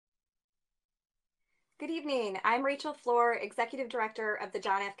Good evening. I'm Rachel Floor, Executive Director of the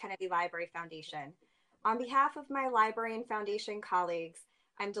John F. Kennedy Library Foundation. On behalf of my Library and Foundation colleagues,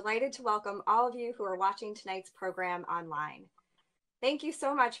 I'm delighted to welcome all of you who are watching tonight's program online. Thank you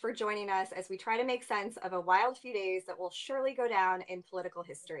so much for joining us as we try to make sense of a wild few days that will surely go down in political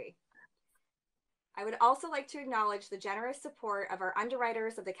history. I would also like to acknowledge the generous support of our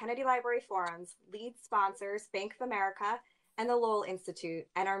underwriters of the Kennedy Library Forums, lead sponsors, Bank of America and the Lowell Institute,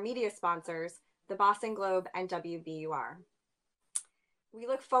 and our media sponsors, the Boston Globe and WBUR. We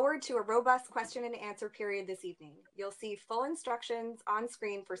look forward to a robust question and answer period this evening. You'll see full instructions on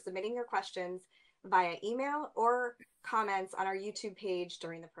screen for submitting your questions via email or comments on our YouTube page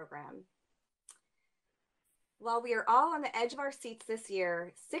during the program. While we are all on the edge of our seats this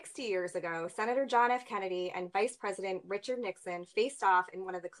year, 60 years ago, Senator John F. Kennedy and Vice President Richard Nixon faced off in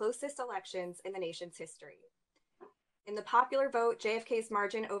one of the closest elections in the nation's history. In the popular vote, JFK's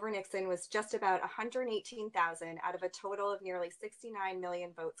margin over Nixon was just about 118,000 out of a total of nearly 69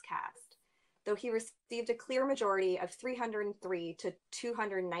 million votes cast, though he received a clear majority of 303 to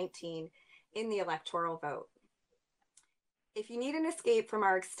 219 in the electoral vote. If you need an escape from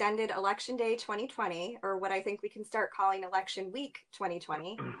our extended Election Day 2020, or what I think we can start calling Election Week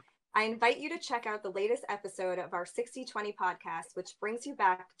 2020, I invite you to check out the latest episode of our 60/20 podcast, which brings you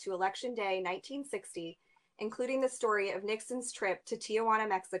back to Election Day 1960, including the story of Nixon's trip to Tijuana,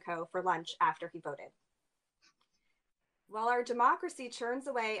 Mexico for lunch after he voted. While our democracy churns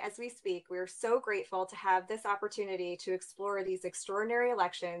away as we speak, we are so grateful to have this opportunity to explore these extraordinary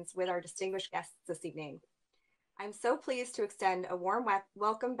elections with our distinguished guests this evening. I'm so pleased to extend a warm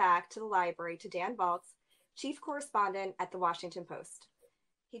welcome back to the library to Dan Balz, Chief Correspondent at the Washington Post.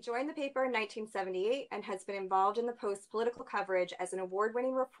 He joined the paper in 1978 and has been involved in the Post's political coverage as an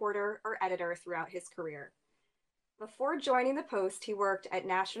award-winning reporter or editor throughout his career. Before joining the Post, he worked at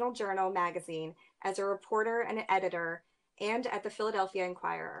National Journal magazine as a reporter and an editor and at the Philadelphia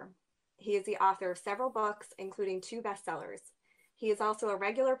Inquirer. He is the author of several books, including 2 bestsellers. He is also a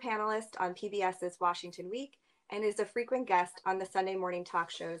regular panelist on PBS's Washington Week and is a frequent guest on the Sunday morning talk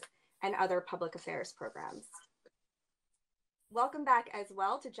shows and other public affairs programs. Welcome back as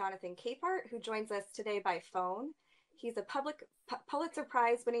well to Jonathan Capehart, who joins us today by phone. He's a Pulitzer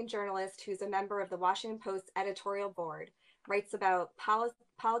Prize winning journalist who's a member of the Washington Post editorial board, writes about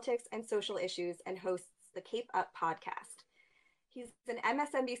politics and social issues, and hosts the Cape Up podcast. He's an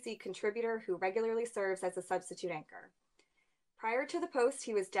MSNBC contributor who regularly serves as a substitute anchor. Prior to the Post,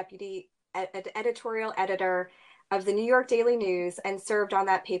 he was deputy editorial editor of the New York Daily News and served on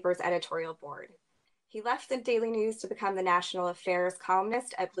that paper's editorial board. He left the Daily News to become the national affairs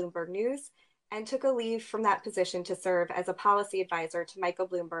columnist at Bloomberg News and took a leave from that position to serve as a policy advisor to Michael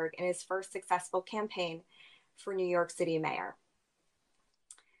Bloomberg in his first successful campaign for New York City mayor.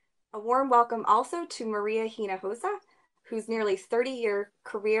 A warm welcome also to Maria Hinojosa, whose nearly 30-year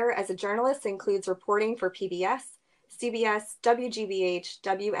career as a journalist includes reporting for PBS, CBS, WGBH,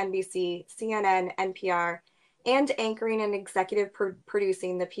 WNBC, CNN, NPR, and anchoring and executive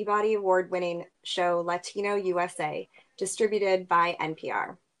producing the Peabody Award-winning show Latino USA, distributed by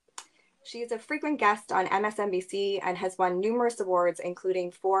NPR. She is a frequent guest on MSNBC and has won numerous awards, including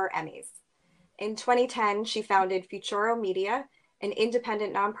 4 Emmys. In 2010, she founded Futuro Media, an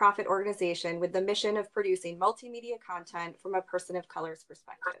independent nonprofit organization with the mission of producing multimedia content from a person of color's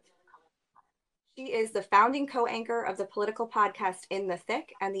perspective. She is the founding co-anchor of the political podcast In the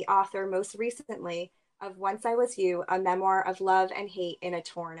Thick and the author most recently of Once I Was You, a memoir of love and hate in a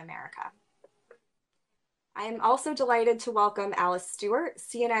torn America. I am also delighted to welcome Alice Stewart,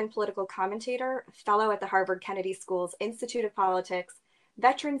 CNN political commentator, fellow at the Harvard Kennedy School's Institute of Politics,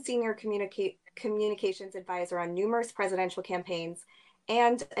 veteran senior communications advisor on numerous presidential campaigns,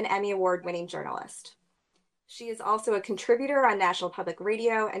 and an Emmy Award-winning journalist. She is also a contributor on National Public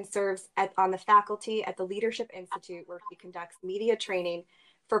Radio and serves on the faculty at the Leadership Institute, where she conducts media training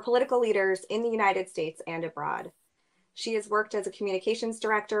for political leaders in the United States and abroad. She has worked as a communications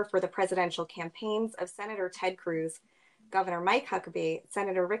director for the presidential campaigns of Senator Ted Cruz, Governor Mike Huckabee,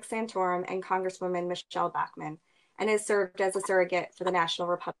 Senator Rick Santorum, and Congresswoman Michelle Bachmann, and has served as a surrogate for the National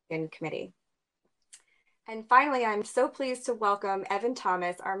Republican Committee. And finally, I'm so pleased to welcome Evan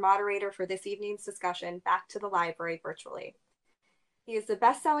Thomas, our moderator for this evening's discussion, back to the library virtually. He is the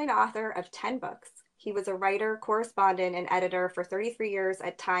best-selling author of 10 books. He was a writer, correspondent, and editor for 33 years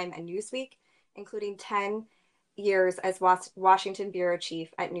at Time and Newsweek, including 10 years as Washington bureau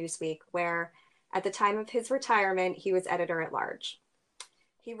chief at Newsweek, where at the time of his retirement, he was editor-at-large.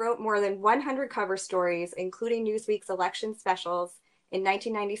 He wrote more than 100 cover stories, including Newsweek's election specials in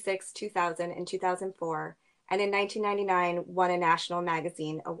 1996, 2000, and 2004, and in 1999 won a National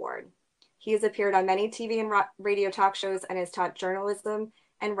Magazine Award. He has appeared on many TV and radio talk shows and has taught journalism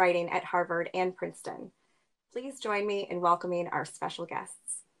and writing at Harvard and Princeton. Please join me in welcoming our special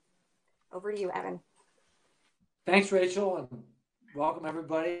guests. Over to you, Evan. Thanks, Rachel, and welcome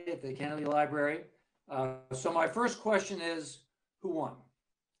everybody at the Kennedy Library. So my first question is, who won?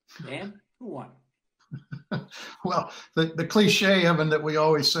 Dan, who won? Well, the cliche, Evan, that we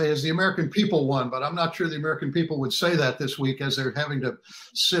always say is the American people won, but I'm not sure the American people would say that this week as they're having to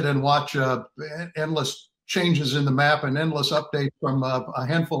sit and watch endless changes in the map and endless updates from a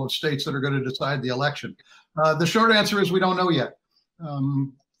handful of states that are going to decide the election. The short answer is we don't know yet.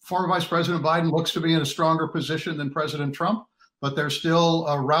 Former Vice President Biden looks to be in a stronger position than President Trump, but there's still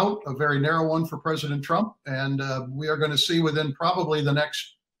a route, a very narrow one for President Trump, and we are going to see within probably the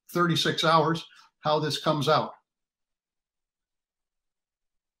next 36 hours how this comes out.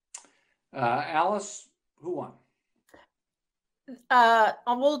 Alice, who won? I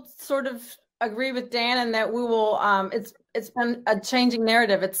will sort of agree with Dan in that we will. It's been a changing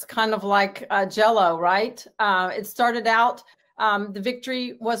narrative. It's kind of like Jello, right? It started out. The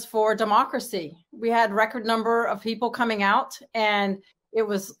victory was for democracy. We had record number of people coming out, and it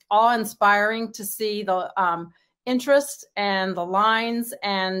was awe-inspiring to see the interest and the lines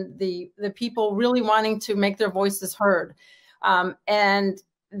and the people really wanting to make their voices heard. And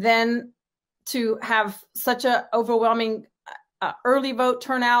then to have such an overwhelming early vote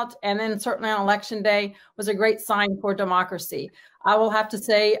turnout, and then certainly on election day, was a great sign for democracy. I will have to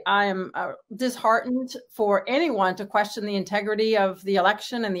say I am disheartened for anyone to question the integrity of the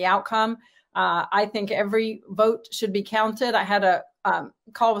election and the outcome. I think every vote should be counted. I had a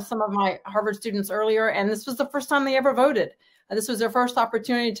call with some of my Harvard students earlier, and this was the first time they ever voted. This was their first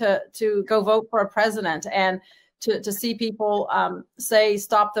opportunity to go vote for a president, and to see people say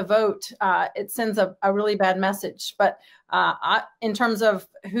stop the vote, it sends a really bad message. But in terms of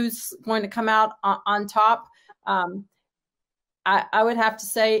who's going to come out on top, I would have to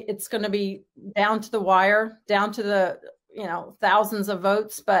say it's going to be down to the wire, down to the thousands of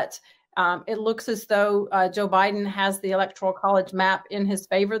votes. But it looks as though Joe Biden has the Electoral College map in his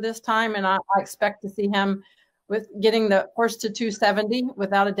favor this time, and I expect to see him with getting the first to 270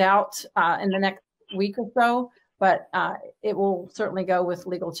 without a doubt in the next week or so. But it will certainly go with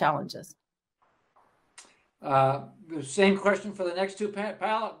legal challenges. The same question for the next two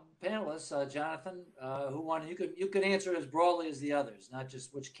panelists, Jonathan. Who won? You could answer as broadly as the others, not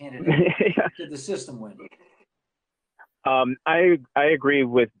just which candidate did the system win. I agree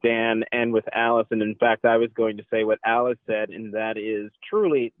with Dan and with Alice, and in fact, I was going to say what Alice said, and that is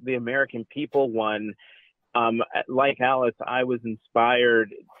truly the American people won. Like Alice, I was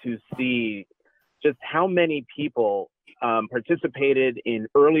inspired to see just how many people participated in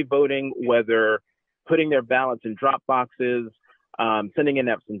early voting, whether putting their ballots in drop boxes, sending in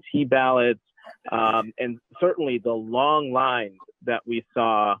absentee ballots, and certainly the long lines that we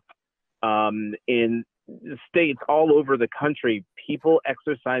saw in states all over the country, people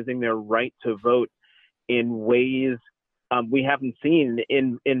exercising their right to vote in ways we haven't seen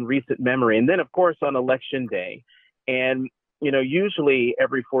in recent memory. And then, of course, on election day. And usually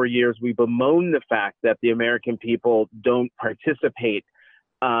every 4 years we bemoan the fact that the American people don't participate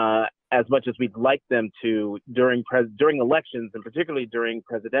as much as we'd like them to during elections, and particularly during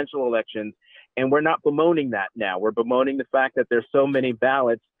presidential elections. And we're not bemoaning that now. We're bemoaning the fact that there's so many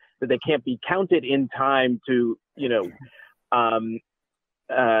ballots that they can't be counted in time to,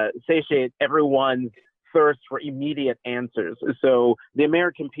 satiate everyone's thirst for immediate answers. So the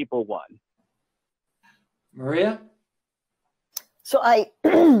American people won. Maria? So I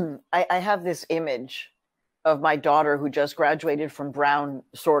have this image of my daughter who just graduated from Brown,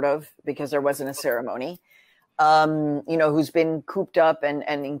 sort of, because there wasn't a ceremony, who's been cooped up and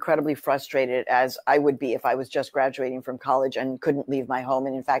incredibly frustrated, as I would be if I was just graduating from college and couldn't leave my home,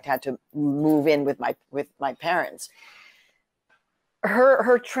 and in fact had to move in with my parents.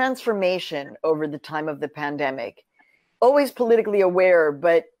 Her transformation over the time of the pandemic, always politically aware,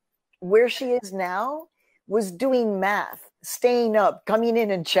 but where she is now was doing math, staying up, coming in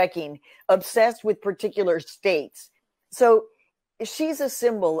and checking, obsessed with particular states. So she's a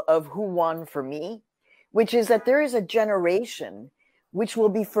symbol of who won for me, which is that there is a generation which will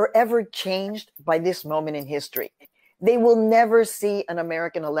be forever changed by this moment in history. They will never see an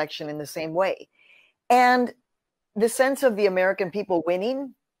American election in the same way. And the sense of the American people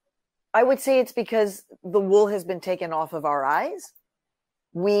winning, I would say it's because the wool has been taken off of our eyes.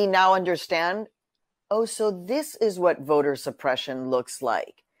 We now understand, oh, so this is what voter suppression looks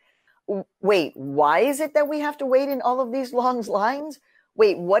like. Wait, why is it that we have to wait in all of these long lines?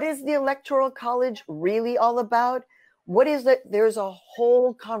 Wait, what is the Electoral College really all about? What is that? There's a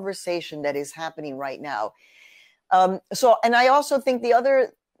whole conversation that is happening right now. And I also think the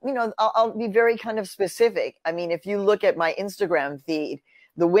other, I'll be very kind of specific. I mean, if you look at my Instagram feed,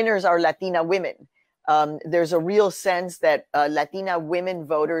 the winners are Latina women. There's a real sense that Latina women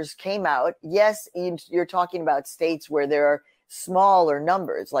voters came out. Yes, you're talking about states where there are smaller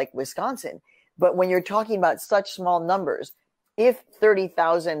numbers like Wisconsin. But when you're talking about such small numbers, if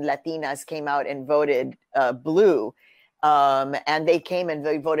 30,000 Latinas came out and voted blue, and they came and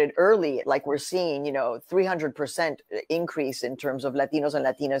they voted early, like we're seeing, 300% increase in terms of Latinos and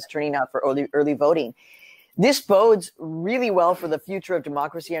Latinas turning out for early voting. This bodes really well for the future of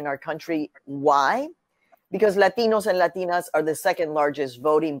democracy in our country. Why? Because Latinos and Latinas are the second largest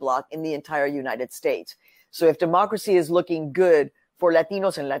voting bloc in the entire United States. So if democracy is looking good for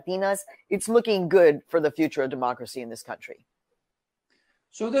Latinos and Latinas, it's looking good for the future of democracy in this country.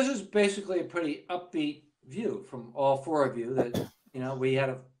 So this is basically a pretty upbeat view from all four of you that, we had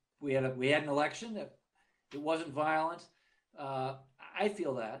an election that it wasn't violent. I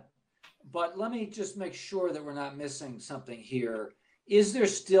feel that. But let me just make sure that we're not missing something here. Is there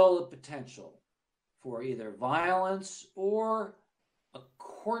still the potential for either violence or a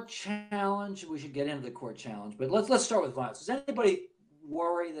court challenge? We should get into the court challenge, but let's start with violence. Does anybody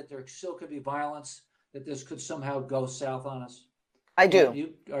worry that there still could be violence, that this could somehow go south on us? I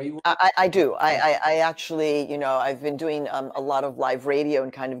do. Are you? I do. I actually, I've been doing a lot of live radio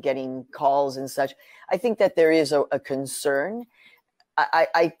and kind of getting calls and such. I think that there is a concern.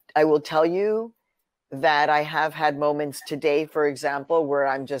 I will tell you that I have had moments today, for example, where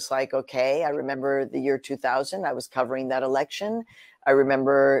I'm just like, okay, I remember the year 2000. I was covering that election. I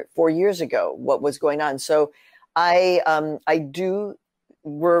remember 4 years ago what was going on. So I do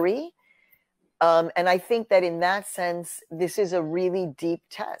worry. And I think that in that sense, this is a really deep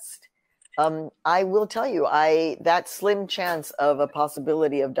test. I will tell you, that slim chance of a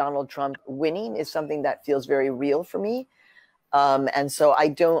possibility of Donald Trump winning is something that feels very real for me. And so I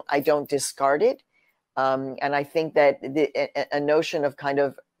don't discard it. And I think that a notion of kind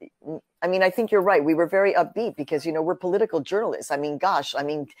of, I think you're right. We were very upbeat because, we're political journalists. Gosh,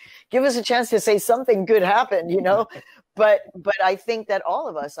 give us a chance to say something good happened, but I think that all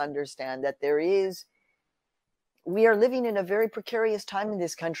of us understand that we are living in a very precarious time in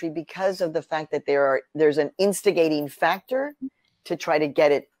this country because of the fact that there's an instigating factor to try to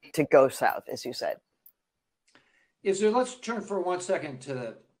get it to go south, as you said. Let's turn for 1 second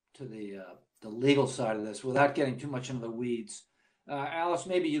to the legal side of this without getting too much into the weeds. Alice,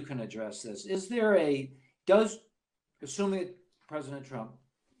 maybe you can address this. Assuming that President Trump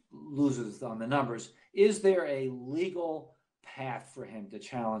loses on the numbers, is there a legal path for him to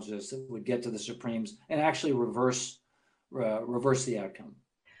challenge this that would get to the Supremes and actually reverse the outcome?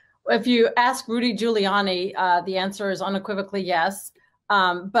 If you ask Rudy Giuliani, the answer is unequivocally yes.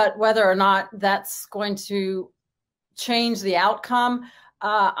 But whether or not that's going to change the outcome,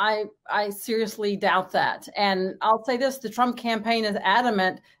 I seriously doubt that. And I'll say this, the Trump campaign is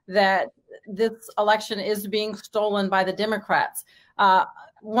adamant that this election is being stolen by the Democrats.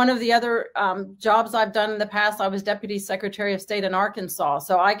 One of the other jobs I've done in the past, I was Deputy Secretary of State in Arkansas.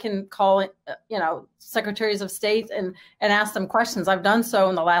 So I can call, secretaries of state and ask them questions. I've done so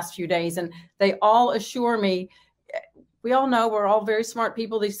in the last few days, and they all assure me, we all know we're all very smart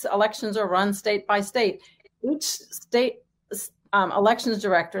people. These elections are run state by state. Each state elections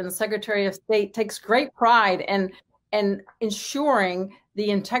director and the Secretary of State takes great pride in ensuring the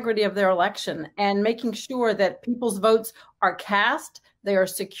integrity of their election and making sure that people's votes are cast, they are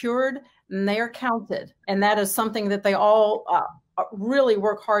secured, and they are counted. And that is something that they all really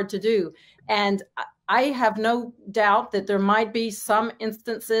work hard to do. And I have no doubt that there might be some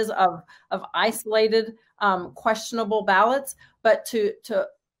instances of isolated, questionable ballots, but to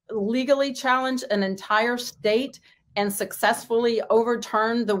legally challenge an entire state and successfully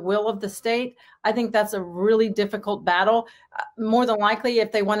overturn the will of the state, I think that's a really difficult battle. More than likely,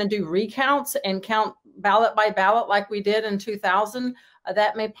 if they want to do recounts and count ballot by ballot like we did in 2000,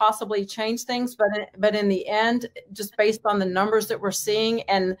 that may possibly change things. But in the end, just based on the numbers that we're seeing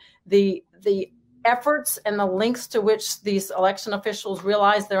and the efforts and the links to which these election officials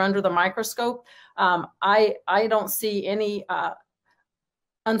realize they're under the microscope, I don't see any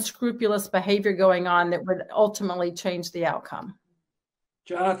unscrupulous behavior going on that would ultimately change the outcome.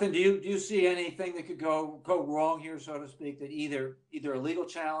 Jonathan, do you see anything that could go wrong here, so to speak, that either a legal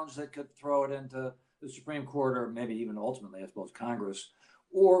challenge that could throw it into the Supreme Court, or maybe even ultimately, I suppose, Congress,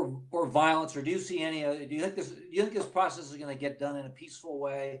 or violence? Or do you see any? Do you think this process is going to get done in a peaceful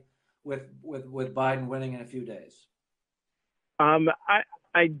way with Biden winning in a few days?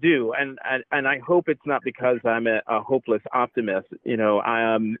 I do, and I hope it's not because I'm a hopeless optimist. You know,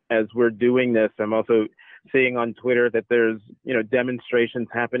 as we're doing this, I'm also seeing on Twitter that there's, you know, demonstrations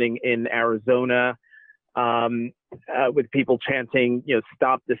happening in Arizona with people chanting, you know,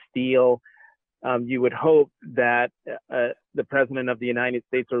 "Stop the Steal." You would hope that the President of the United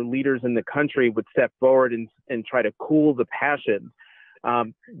States or leaders in the country would step forward and try to cool the passions.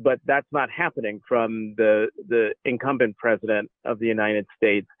 But that's not happening from the incumbent President of the United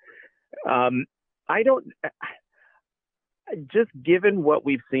States. Just given what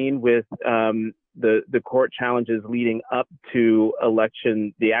we've seen with the court challenges leading up to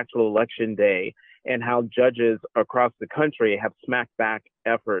the actual election day, and how judges across the country have smacked back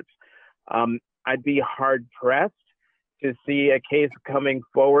efforts, I'd be hard pressed to see a case coming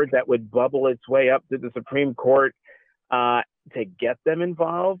forward that would bubble its way up to the Supreme Court to get them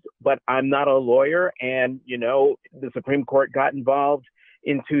involved. But I'm not a lawyer, and, you know, the Supreme Court got involved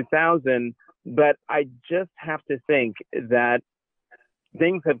in 2000, but I just have to think that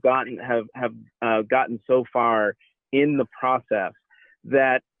things have gotten so far in the process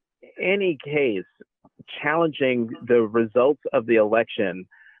that any case challenging the results of the election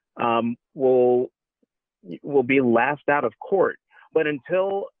will be laughed out of court. But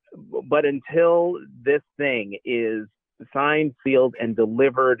until this thing is signed, sealed, and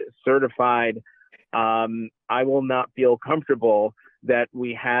delivered, certified, I will not feel comfortable that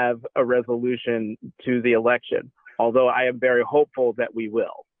we have a resolution to the election, although I am very hopeful that we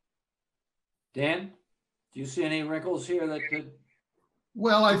will. Dan, do you see any wrinkles here that could?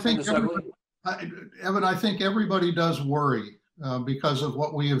 Well, I think Evan, I think everybody does worry because of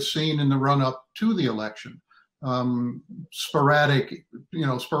what we have seen in the run-up to the election. Sporadic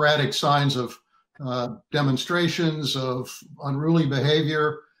signs of demonstrations of unruly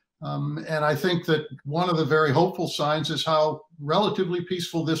behavior. And I think that one of the very hopeful signs is how relatively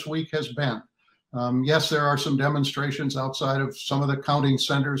peaceful this week has been. Yes, there are some demonstrations outside of some of the counting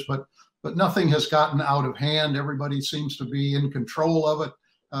centers, but nothing has gotten out of hand. Everybody seems to be in control of it.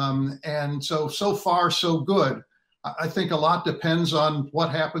 And so far, so good. I think a lot depends on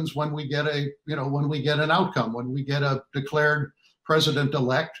what happens when we get an outcome, when we get a declared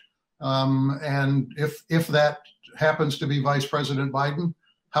president-elect. And if that happens to be Vice President Biden,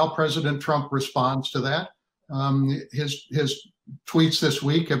 how President Trump responds to that. His tweets this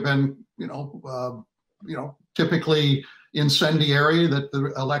week have been, typically incendiary, that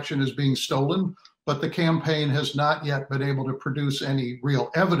the election is being stolen, but the campaign has not yet been able to produce any real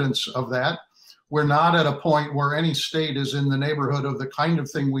evidence of that. We're not at a point where any state is in the neighborhood of the kind of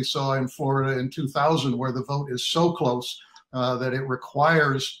thing we saw in Florida in 2000, where the vote is so close that it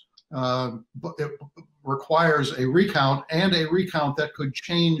requires a recount, and a recount that could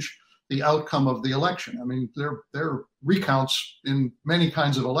change the outcome of the election. I mean, there are recounts in many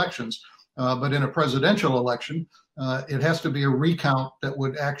kinds of elections, but in a presidential election, it has to be a recount that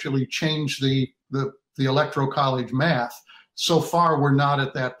would actually change the electoral college math. So far, we're not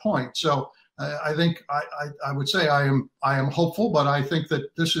at that point. So I think I would say I am hopeful, but I think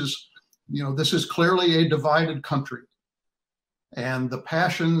that this is clearly a divided country. And the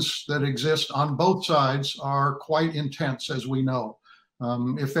passions that exist on both sides are quite intense, as we know.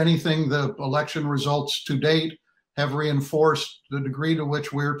 If anything, the election results to date have reinforced the degree to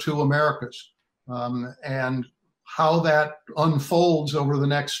which we're two Americas. And how that unfolds over the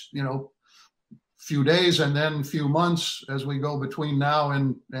next, few days and then few months as we go between now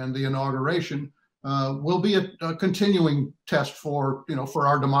and the inauguration will be a continuing test for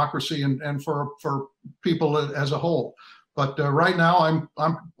our democracy and for people as a whole. But right now,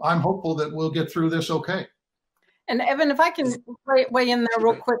 I'm hopeful that we'll get through this okay. And Evan, if I can weigh in there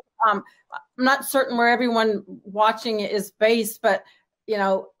real quick, I'm not certain where everyone watching is based, but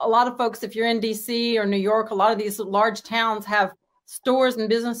a lot of folks, if you're in DC or New York, a lot of these large towns have stores and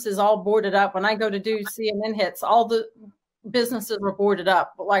businesses all boarded up. When I go to do CNN hits, all the businesses were boarded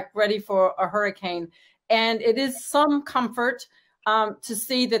up, like ready for a hurricane. And it is some comfort to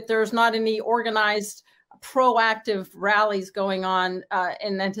see that there's not any organized proactive rallies going on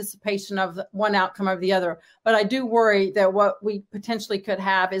in anticipation of one outcome or the other. But I do worry that what we potentially could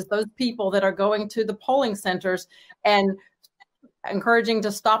have is those people that are going to the polling centers and encouraging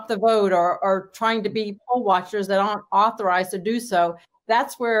to stop the vote or trying to be poll watchers that aren't authorized to do so.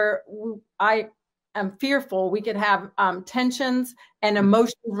 That's where I am fearful we could have tensions and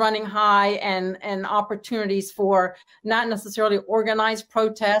emotions running high and opportunities for not necessarily organized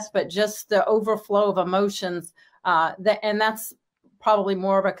protests, but just the overflow of emotions. And that's probably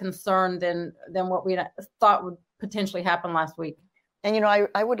more of a concern than what we thought would potentially happen last week. And,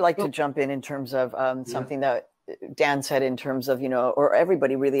 I would like to jump in terms of something that Dan said in terms of, or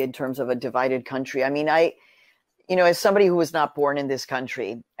everybody really in terms of a divided country. I mean, as somebody who was not born in this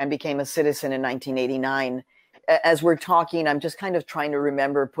country and became a citizen in 1989, as we're talking, I'm just kind of trying to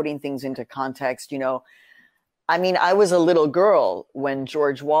remember putting things into context. I mean, I was a little girl when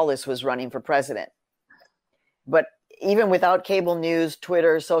George Wallace was running for president. But even without cable news,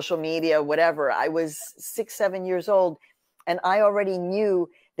 Twitter, social media, whatever, I was 6, 7 years old, and I already knew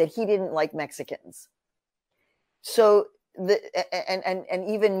that he didn't like Mexicans. So, and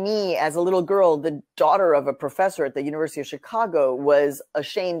even me as a little girl, the daughter of a professor at the University of Chicago, was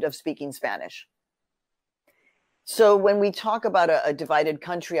ashamed of speaking Spanish. So when we talk about a divided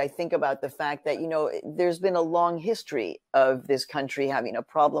country, I think about the fact that, there's been a long history of this country having a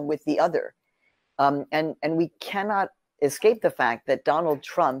problem with the other. And we cannot escape the fact that Donald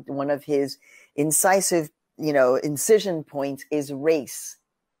Trump, one of his incisive, incision points is race.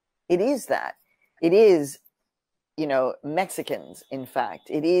 It is that. It is, Mexicans, in fact.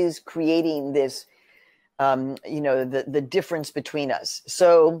 It is creating this, the difference between us.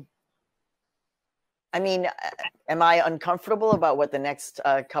 So, I mean, am I uncomfortable about what the next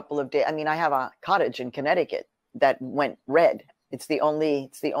couple of days? I mean, I have a cottage in Connecticut that went red. It's the only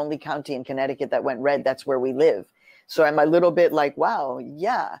county in Connecticut that went red. That's where we live. So I'm a little bit like, wow,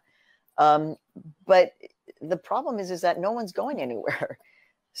 yeah. But the problem is that no one's going anywhere.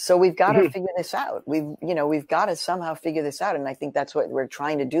 So we've got to figure this out. We've got to somehow figure this out. And I think that's what we're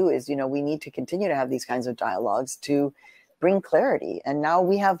trying to do is, we need to continue to have these kinds of dialogues to bring clarity. And now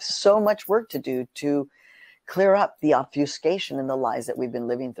we have so much work to do to clear up the obfuscation and the lies that we've been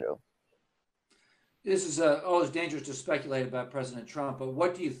living through. This is always dangerous to speculate about President Trump, but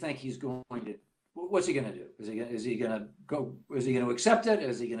what do you think he's going to? What's he going to do? Is he going to go? Is he going to accept it?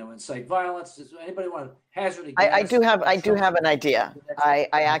 Is he going to incite violence? Does anybody want to hazard a guess? I do have an idea. I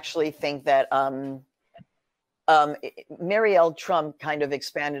actually think that Marielle Trump kind of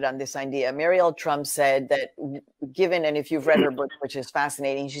expanded on this idea. Marielle Trump said that given, and if you've read her book, which is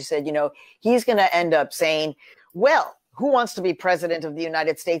fascinating, she said, he's going to end up saying, well, who wants to be president of the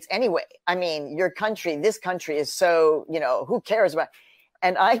United States anyway? I mean, this country is so, who cares about?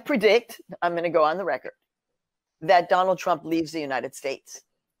 And I predict, I'm going to go on the record, that Donald Trump leaves the United States.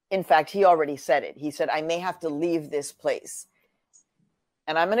 In fact, he already said it. He said, I may have to leave this place.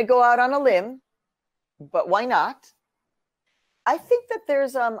 And I'm going to go out on a limb, but why not? I think that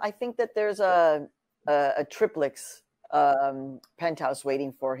there's a triplex penthouse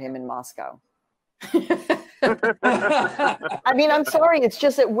waiting for him in Moscow. I mean, I'm sorry. It's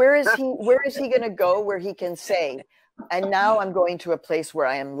just that where is he going to go where he can say, and now I'm going to a place where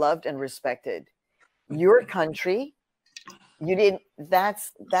I am loved and respected. Your country, you didn't,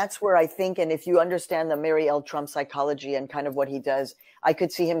 that's where I think, and if you understand the Marielle Trump psychology and kind of what he does, I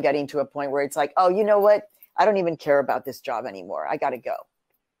could see him getting to a point where it's like, oh, you know what? I don't even care about this job anymore. I got to go.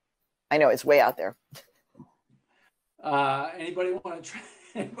 I know it's way out there. Anybody want to try?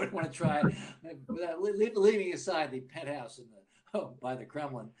 Anybody want to try, leaving aside the penthouse by the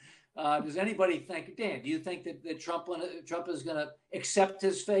Kremlin? Does anybody think, Dan? Do you think that Trump is going to accept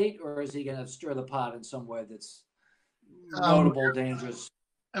his fate, or is he going to stir the pot in some way that's notable, dangerous?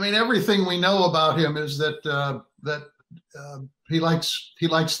 I mean, everything we know about him is that he likes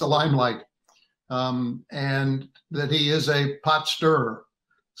the limelight, and that he is a pot stirrer.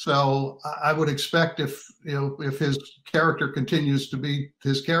 So I would expect if his character continues to be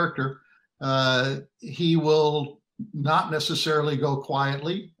his character, he will not necessarily go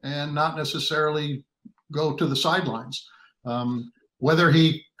quietly and not necessarily go to the sidelines. Whether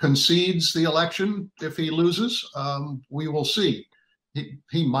he concedes the election if he loses, we will see.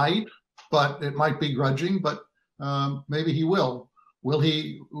 He might, but it might be grudging, but maybe he will. Would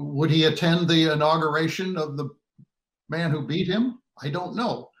he attend the inauguration of the man who beat him? I don't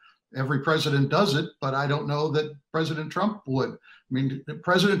know. Every president does it, but I don't know that President Trump would. I mean,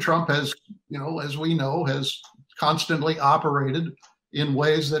 President Trump has, as we know, has constantly operated in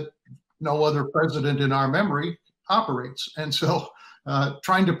ways that no other president in our memory operates. And so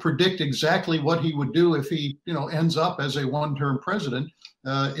trying to predict exactly what he would do if he, ends up as a one-term president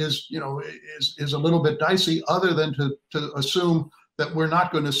is a little bit dicey, other than to assume that we're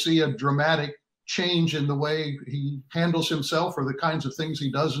not going to see a dramatic change in the way he handles himself or the kinds of things he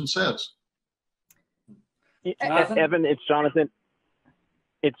does and says. Jonathan? Evan, it's Jonathan.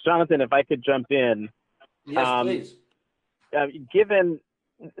 If I could jump in. Yes, please. Given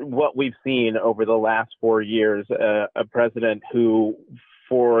what we've seen over the last 4 years, a president who,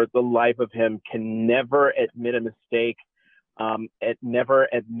 for the life of him, can never admit a mistake, never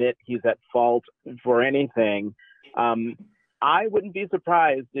admit he's at fault for anything, I wouldn't be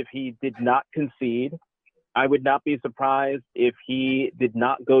surprised if he did not concede I would not be surprised if he did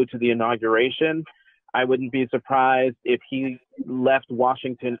not go to the inauguration. I wouldn't be surprised if he left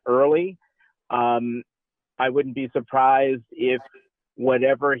Washington early. I wouldn't be surprised if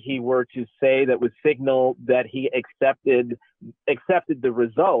whatever he were to say that would signal that he accepted the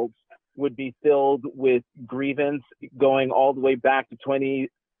results would be filled with grievance going all the way back to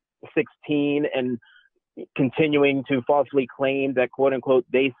 2016 and continuing to falsely claim that, quote unquote,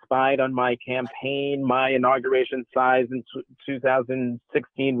 they spied on my campaign. My inauguration size in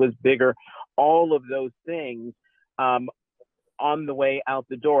 2016 was bigger. All of those things on the way out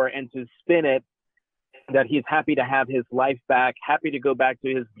the door, and to spin it that he's happy to have his life back, happy to go back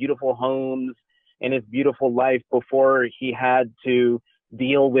to his beautiful homes and his beautiful life before he had to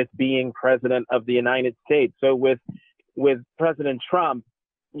deal with being president of the United States. So with President Trump,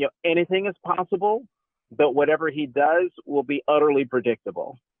 you know, anything is possible, but whatever he does will be utterly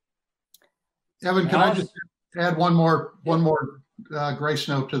predictable. Evan, can I just add one more grace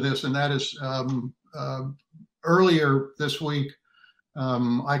note to this, and that is earlier this week,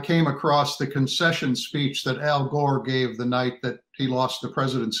 I came across the concession speech that Al Gore gave the night that he lost the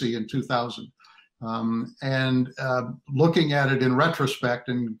presidency in 2000. And looking at it in retrospect,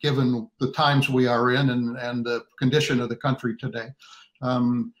 and given the times we are in and the condition of the country today,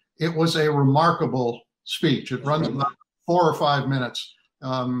 it was a remarkable speech. It runs about 4 or 5 minutes.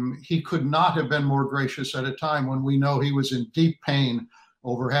 He could not have been more gracious at a time when we know he was in deep pain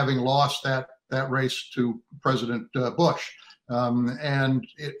over having lost that race to President Bush. And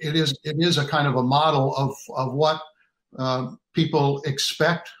it is a kind of a model of what people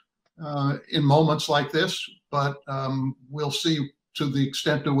expect in moments like this, but we'll see to the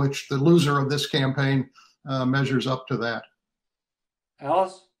extent to which the loser of this campaign measures up to that.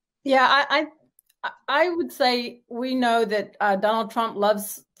 Alice? Yeah, I would say we know that Donald Trump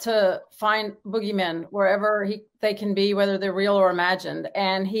loves to find boogeymen wherever they can be, whether they're real or imagined,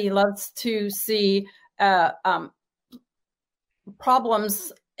 and he loves to see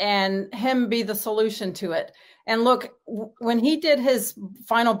problems and him be the solution to it. And look, when he did his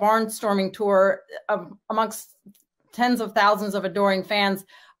final barnstorming tour amongst tens of thousands of adoring fans,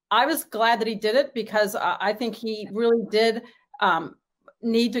 I was glad that he did it, because I think he really did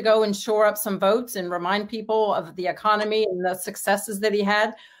need to go and shore up some votes and remind people of the economy and the successes that he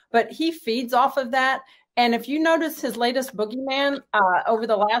had. But he feeds off of that. And if you notice his latest boogeyman over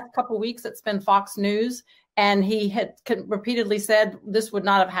the last couple of weeks, it's been Fox News. And he had repeatedly said this would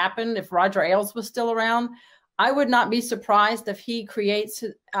not have happened if Roger Ailes was still around. I would not be surprised if he creates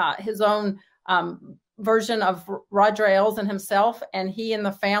his own version of Roger Ailes and himself, and he and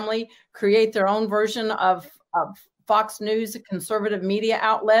the family create their own version of Fox News, a conservative media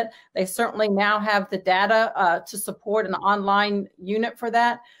outlet. They certainly now have the data to support an online unit for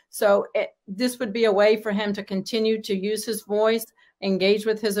that. So this would be a way for him to continue to use his voice, engage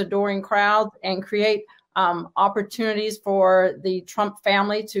with his adoring crowd, and create opportunities for the Trump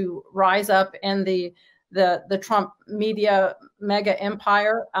family to rise up in the Trump media mega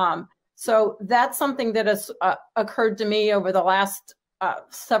empire. So that's something that has occurred to me over the last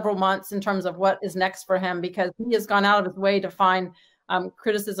several months in terms of what is next for him, because he has gone out of his way to find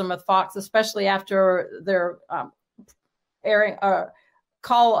criticism with Fox, especially after their airing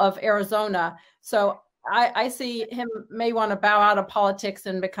call of Arizona. So I see him may want to bow out of politics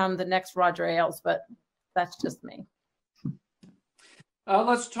and become the next Roger Ailes, but that's just me.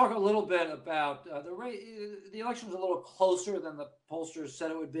 Let's talk a little bit about the election was a little closer than the pollsters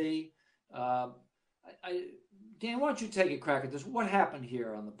said it would be. Dan, why don't you take a crack at this? What happened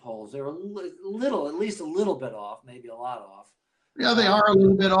here on the polls? They were at least a little bit off, maybe a lot off. Yeah, they are a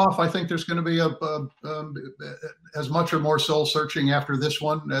little bit off. I think there's going to be as much or more soul searching after this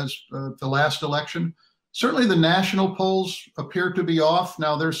one as the last election. Certainly the national polls appear to be off.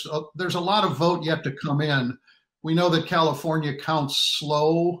 Now there's a lot of vote yet to come in. We know that California counts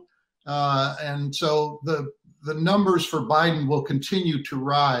slow, and so the numbers for Biden will continue to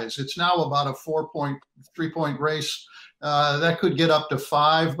rise. It's now about a 3-point race. That could get up to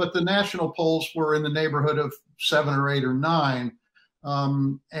 5, but the national polls were in the neighborhood of 7 or 8 or 9.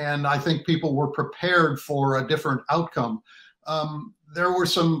 And I think people were prepared for a different outcome. There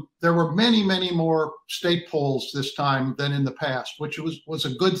were many, many more state polls this time than in the past, which was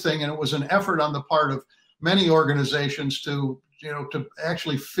a good thing. And it was an effort on the part of many organizations to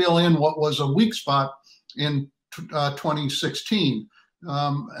actually fill in what was a weak spot in 2016.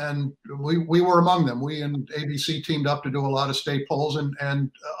 And we were among them. We and ABC teamed up to do a lot of state polls,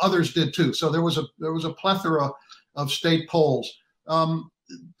 and others did too. So there was a plethora of state polls. The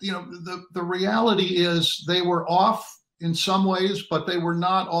reality is they were off in some ways, but they were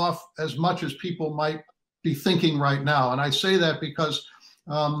not off as much as people might be thinking right now. And I say that because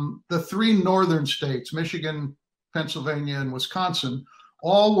the three northern states, Michigan, Pennsylvania, and Wisconsin,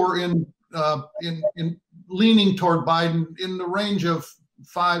 all were in leaning toward Biden in the range of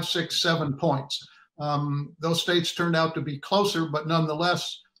 5, 6, 7 points. Those states turned out to be closer, but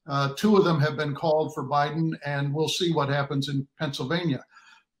nonetheless, 2 of them have been called for Biden, and we'll see what happens in Pennsylvania.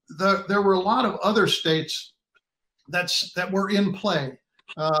 There were a lot of other states that were in play,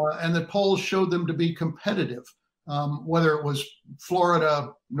 and the polls showed them to be competitive, whether it was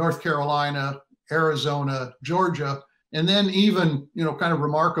Florida, North Carolina, Arizona, Georgia, and then even, kind of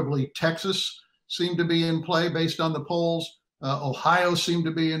remarkably, Texas seemed to be in play based on the polls. Ohio seemed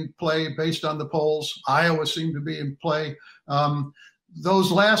to be in play based on the polls. Iowa seemed to be in play.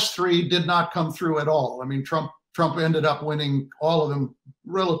 Those last 3 did not come through at all. I mean, Trump ended up winning all of them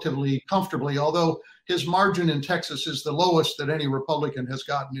relatively comfortably, although his margin in Texas is the lowest that any Republican has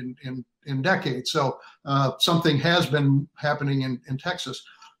gotten in decades. So something has been happening in Texas.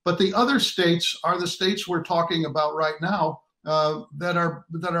 But the other states are the states we're talking about right now that are,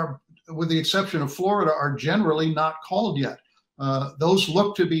 with the exception of Florida, are generally not called yet. Those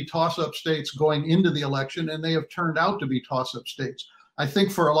look to be toss-up states going into the election, and they have turned out to be toss-up states. I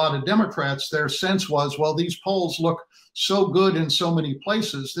think for a lot of Democrats, their sense was, well, these polls look so good in so many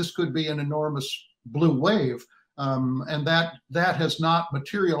places, this could be an enormous blue wave. And that has not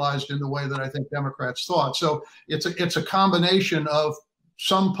materialized in the way that I think Democrats thought. So it's a combination of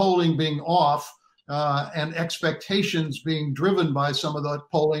some polling being off and expectations being driven by some of the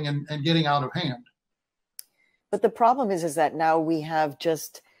polling and getting out of hand. But the problem is that now we have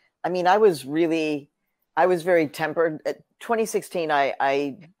just, I mean, I was very tempered. 2016,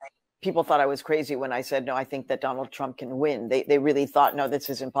 people thought I was crazy when I said, no, I think that Donald Trump can win. They really thought, no, this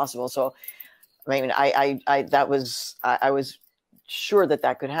is impossible. So, I mean, I was sure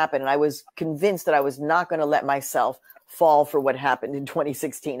that could happen. And I was convinced that I was not going to let myself fall for what happened in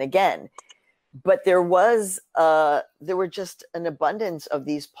 2016 again. But there were just an abundance of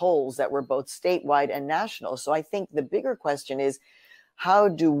these polls that were both statewide and national. So I think the bigger question is, how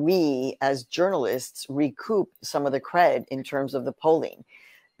do we as journalists recoup some of the cred in terms of the polling?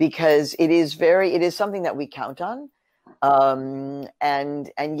 Because it is something that we count on.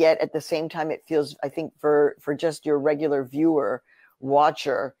 And yet at the same time, it feels, I think for just your regular viewer,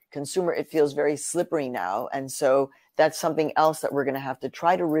 watcher, consumer, it feels very slippery now. And so that's something else that we're going to have to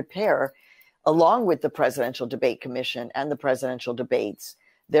try to repair along with the Presidential Debate Commission and the presidential debates.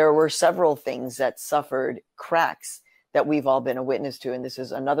 There were several things that suffered cracks that we've all been a witness to. And this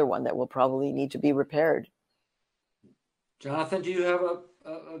is another one that will probably need to be repaired. Jonathan, do you have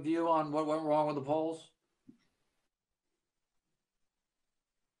a view on what went wrong with the polls?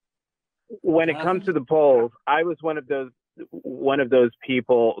 When it comes to the polls, I was one of those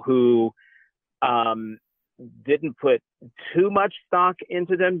people who didn't put too much stock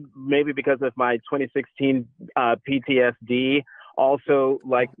into them, maybe because of my 2016 PTSD. Also,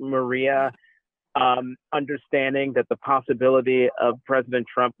 like Maria, understanding that the possibility of President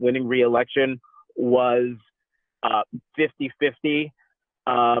Trump winning re-election was 50-50,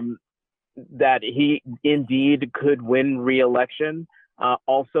 that he indeed could win re-election.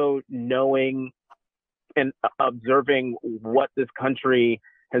 Also knowing and observing what this country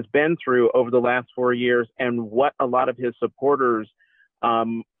has been through over the last 4 years and what a lot of his supporters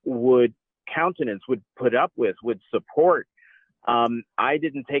would countenance, would put up with, would support. I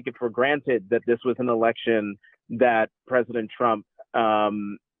didn't take it for granted that this was an election that President Trump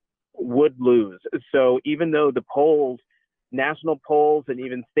would lose. So even though the polls, national polls and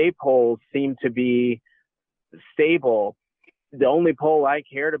even state polls, seem to be stable, the only poll I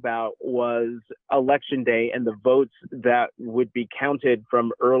cared about was election day and the votes that would be counted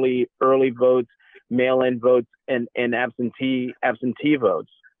from early votes, mail-in votes, and absentee votes.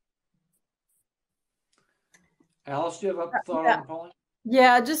 Alice, do you have a thought on the polling?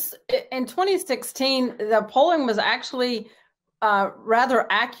 Yeah, just in 2016, the polling was actually rather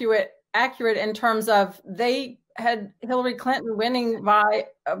accurate in terms of they had Hillary Clinton winning by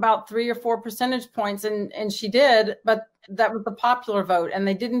about 3 or 4 percentage points, and she did, but that was the popular vote, and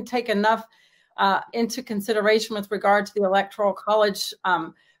they didn't take enough into consideration with regard to the Electoral College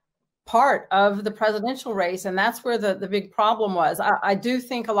part of the presidential race, and that's where the big problem was. I do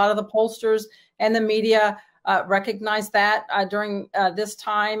think a lot of the pollsters and the media recognized that during this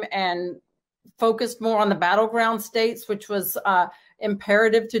time and focused more on the battleground states, which was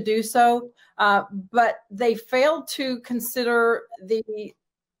imperative to do so. But they failed to consider the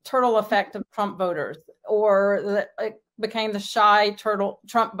turtle effect of Trump voters, or it became the shy turtle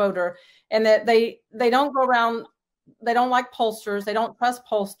Trump voter, and that they don't go around like pollsters. They don't trust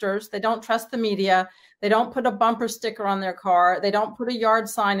pollsters. They don't trust the media. They don't put a bumper sticker on their car. They don't put a yard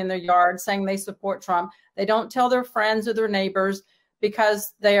sign in their yard saying they support Trump. They don't tell their friends or their neighbors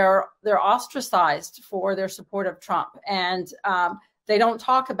because they're ostracized for their support of Trump. And they don't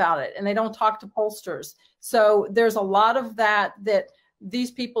talk about it, and they don't talk to pollsters. So there's a lot of that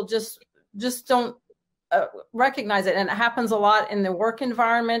these people just don't recognize it. And it happens a lot in the work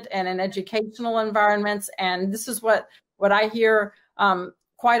environment and in educational environments. And this is what I hear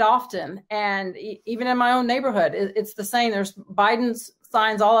quite often. And even in my own neighborhood, it's the same. There's Biden's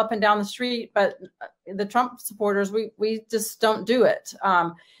signs all up and down the street, but the Trump supporters, we just don't do it.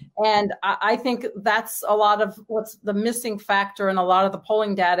 And I think that's a lot of what's the missing factor in a lot of the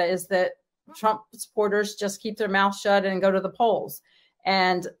polling data, is that Trump supporters just keep their mouth shut and go to the polls.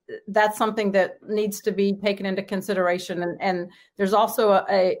 And that's something that needs to be taken into consideration. And there's also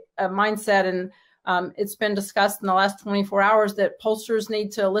a mindset, and it's been discussed in the last 24 hours, that pollsters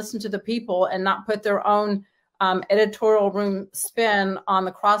need to listen to the people and not put their own editorial room spin on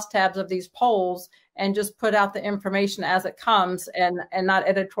the crosstabs of these polls, and just put out the information as it comes, and not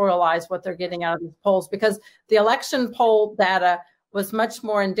editorialize what they're getting out of these polls. Because the election poll data was much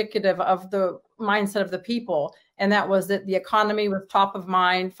more indicative of the mindset of the people. And that was that the economy was top of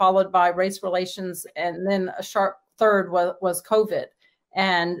mind, followed by race relations, and then a sharp third was COVID.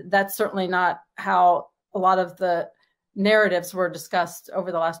 And that's certainly not how a lot of the narratives were discussed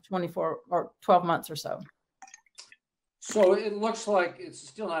over the last 24 or 12 months or so. So it looks like, it's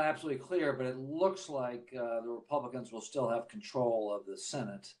still not absolutely clear, but it looks like the Republicans will still have control of the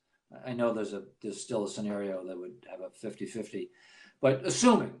Senate. I know there's still a scenario that would have a 50-50, but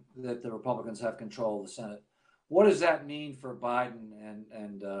assuming that the Republicans have control of the Senate, what does that mean for Biden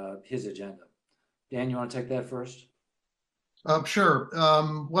and his agenda? Dan, you want to take that first? Sure.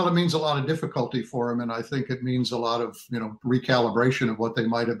 Well, it means a lot of difficulty for him, and I think it means a lot of recalibration of what they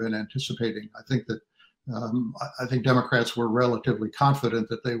might have been anticipating. I think that I think Democrats were relatively confident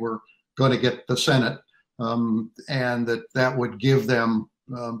that they were going to get the Senate, and that would give them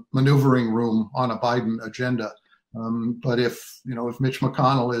maneuvering room on a Biden agenda. But if Mitch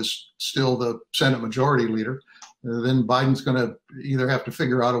McConnell is still the Senate Majority Leader, then Biden's going to either have to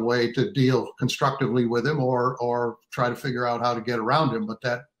figure out a way to deal constructively with him, or try to figure out how to get around him. But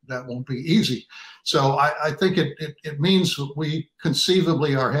that won't be easy. So I think it means we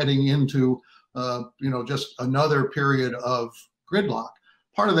conceivably are heading into just another period of gridlock.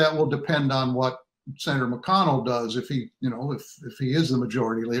 Part of that will depend on what Senator McConnell does, if he is the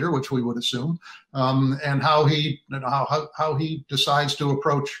Majority Leader, which we would assume, and how he decides to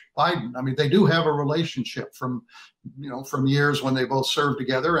approach Biden. I mean, they do have a relationship from years when they both served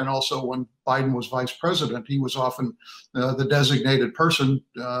together, and also when Biden was vice president, he was often the designated person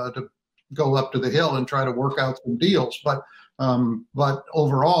to go up to the Hill and try to work out some deals. But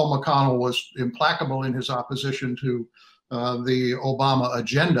overall, McConnell was implacable in his opposition to the Obama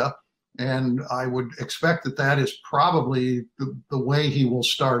agenda. And I would expect that is probably the way he will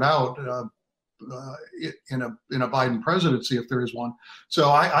start out in a Biden presidency, if there is one. So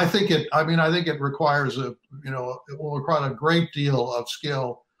I think it requires it will require a great deal of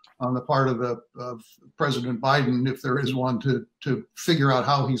skill on the part of President Biden, if there is one, to figure out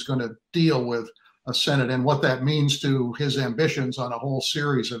how he's going to deal with a Senate and what that means to his ambitions on a whole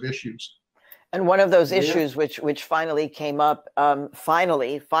series of issues. And one of those issues which finally came up,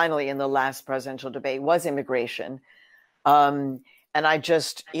 finally in the last presidential debate, was immigration. And I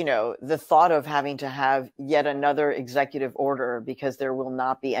just, the thought of having to have yet another executive order because there will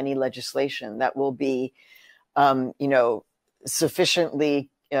not be any legislation that will be, sufficiently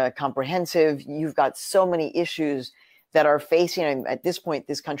comprehensive. You've got so many issues that are facing, and at this point,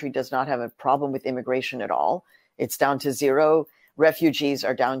 this country does not have a problem with immigration at all. It's down to zero. Refugees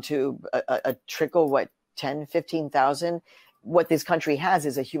are down to a trickle, 10, 15,000. What this country has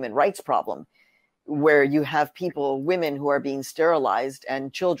is a human rights problem, where you have women who are being sterilized,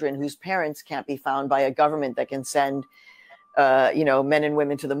 and children whose parents can't be found by a government that can send, men and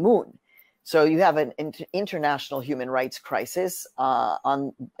women to the moon. So you have an international human rights crisis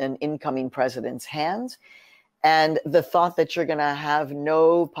on an incoming president's hands. And the thought that you're going to have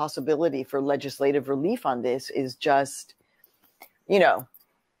no possibility for legislative relief on this is just,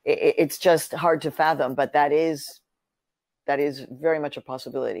 it's just hard to fathom, but that is very much a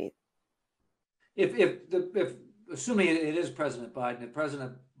possibility. If assuming it is President Biden, if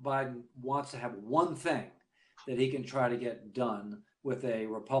President Biden wants to have one thing that he can try to get done with a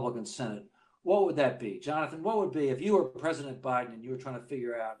Republican Senate, what would that be? Jonathan, what would be, if you were President Biden and you were trying to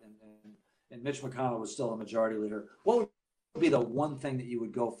figure out, and Mitch McConnell was still a Majority Leader, what would be the one thing that you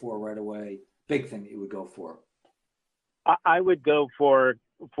would go for right away, big thing that you would go for? I would go for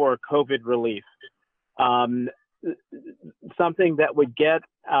COVID relief, something that would get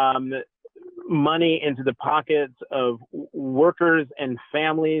money into the pockets of workers and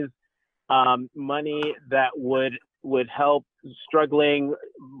families, money that would help struggling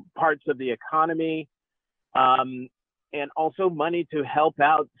parts of the economy, and also money to help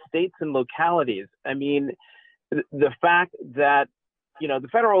out states and localities. I mean, the fact that, you know, the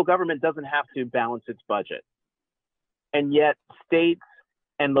federal government doesn't have to balance its budget, and yet states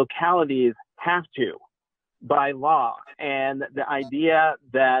and localities have to by law. And the idea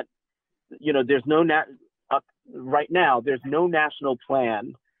that, you know, there's no right now, there's no national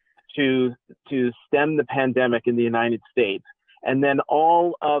plan to stem the pandemic in the United States. And then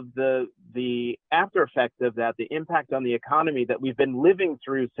all of the after effects of that, the impact on the economy that we've been living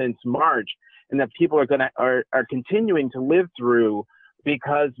through since March, and that people are continuing to live through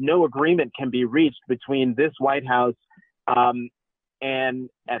because no agreement can be reached between this White House and,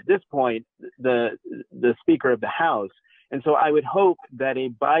 at this point, the Speaker of the House. And so I would hope that a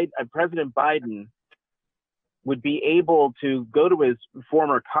President Biden would be able to go to his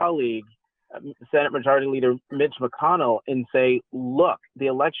former colleague, Senate Majority Leader Mitch McConnell, and say, look, the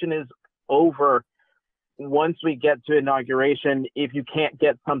election is over. Once we get to inauguration, if you can't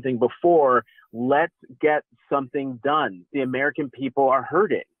get something before, let's get something done. The American people are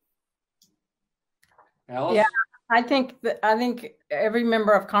hurting. Alice? Yeah, I think every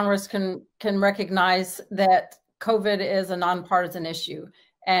member of Congress can recognize that COVID is a nonpartisan issue,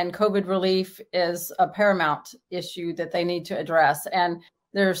 and COVID relief is a paramount issue that they need to address. And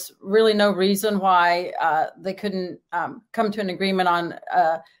there's really no reason why they couldn't come to an agreement on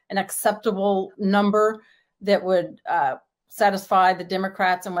an acceptable number that would satisfy the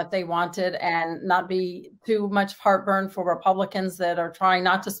Democrats and what they wanted, and not be too much heartburn for Republicans that are trying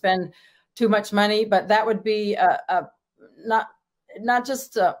not to spend too much money. But that would be not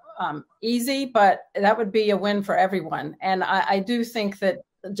just easy, but that would be a win for everyone. And I do think that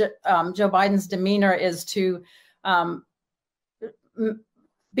Joe Biden's demeanor is to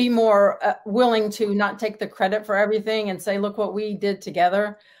be more willing to not take the credit for everything and say, look what we did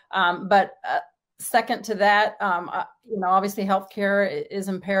together. But second to that, obviously healthcare is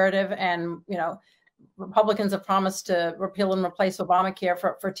imperative. And, Republicans have promised to repeal and replace Obamacare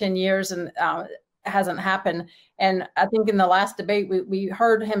for 10 years, and it hasn't happened. And I think in the last debate, we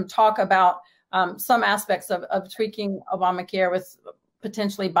heard him talk about some aspects of tweaking Obamacare with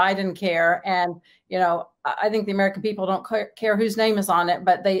potentially Biden care. And, I think the American people don't care whose name is on it,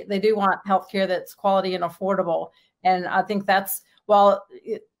 but they do want healthcare that's quality and affordable. And I think that's, while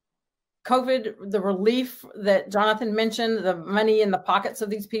COVID, the relief that Jonathan mentioned, the money in the pockets of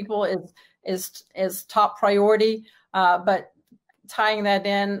these people is top priority. But tying that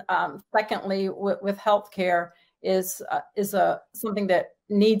in, secondly, with healthcare is something that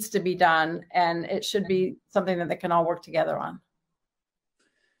needs to be done, and it should be something that they can all work together on.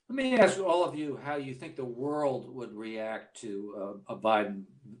 Let me ask all of you how you think the world would react to a Biden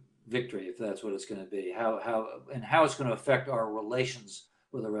victory, if that's what it's going to be. How it's going to affect our relations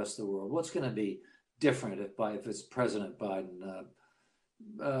with the rest of the world. What's going to be different if it's President Biden?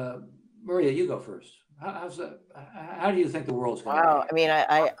 Maria, you go first. How's that? How do you think the world's going to? Wow, I mean,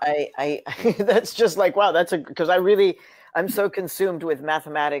 I that's just like, wow, because I'm so consumed with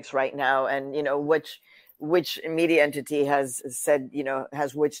mathematics right now, and which media entity has said,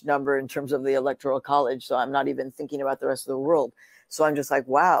 has which number in terms of the Electoral College. So I'm not even thinking about the rest of the world. So I'm just like,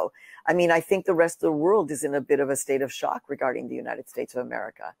 wow. I mean, I think the rest of the world is in a bit of a state of shock regarding the United States of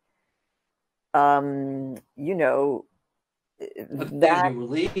America. That they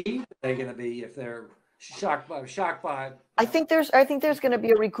relieved. They're going to be, if they're shocked by. I think there's going to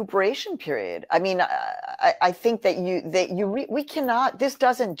be a recuperation period. I mean, I think that we cannot. This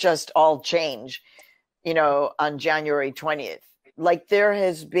doesn't just all change, on January 20th. Like there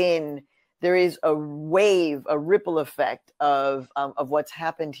is a wave, a ripple effect of what's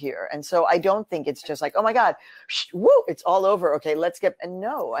happened here. And so I don't think it's just like, oh my God, woo, it's all over. Okay, let's get, and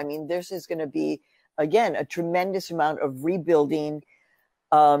no, I mean, this is going to be, again, a tremendous amount of rebuilding.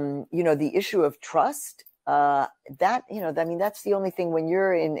 The issue of trust, I mean, that's the only thing when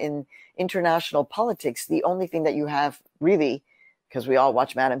you're in international politics, the only thing that you have really, because we all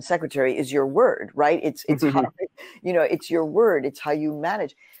watch Madam Secretary, is your word, right? It's how, it's your word. It's how you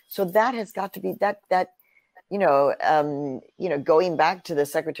manage. So that has got to be going back to the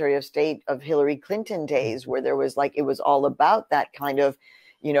Secretary of State of Hillary Clinton days, where there was it was all about that kind of,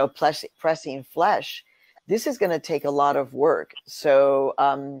 pressing flesh. This is going to take a lot of work. So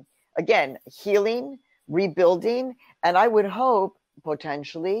again, healing, rebuilding, and I would hope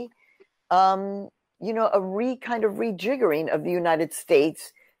potentially, you know, a kind of rejiggering of the United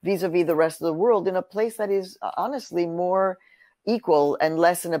States vis-a-vis the rest of the world in a place that is honestly more equal and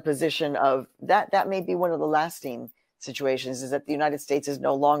less in a position of that may be one of the lasting situations, is that the United States is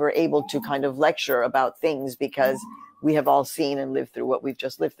no longer able to kind of lecture about things because we have all seen and lived through what we've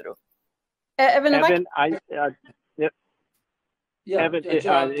just lived through. Evan, Yeah, Evan,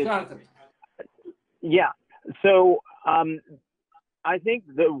 Jonathan. yeah. So I think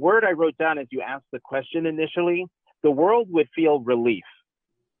the word I wrote down as you asked the question initially, the world would feel relief.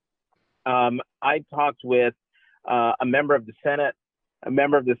 I talked with a member of the Senate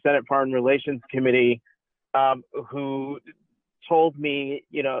Foreign Relations Committee, who told me,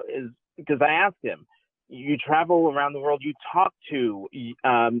 you know, because I asked him, you travel around the world, you talk to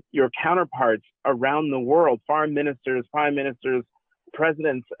your counterparts around the world, foreign ministers, prime ministers,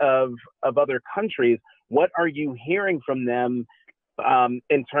 presidents of other countries. What are you hearing from them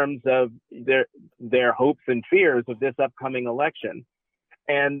in terms of their hopes and fears of this upcoming election?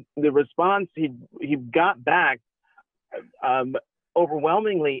 And the response he got back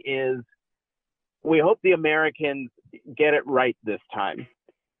overwhelmingly is, we hope the Americans get it right this time.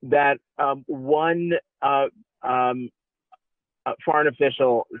 That one foreign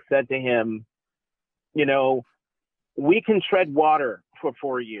official said to him, you know, we can tread water for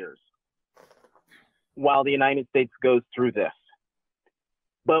 4 years while the United States goes through this,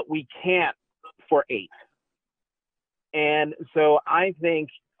 but we can't for 8. And so I think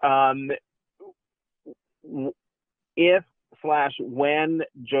when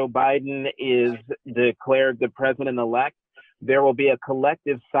Joe Biden is declared the president-elect, there will be a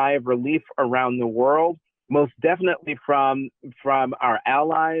collective sigh of relief around the world, most definitely from our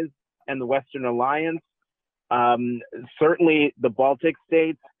allies and the Western Alliance, certainly the Baltic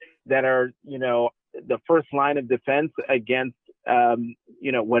states that are, you know, the first line of defense against,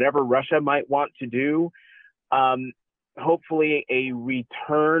 you know, whatever Russia might want to do. Hopefully a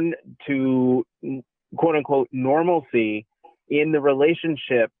return to quote unquote normalcy in the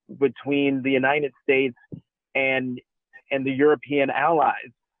relationship between the United States and the European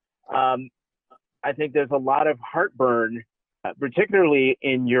allies. I think there's a lot of heartburn, particularly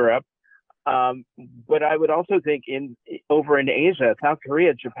in Europe, but I would also think over in Asia, South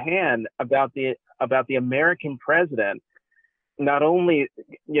Korea, Japan, about the American president, not only,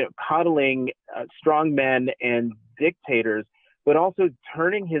 you know, coddling strongmen and dictators, but also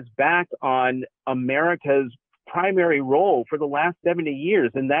turning his back on America's primary role for the last 70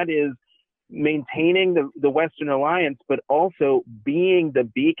 years, and that is maintaining the Western Alliance, but also being the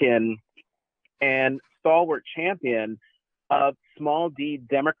beacon and stalwart champion of small d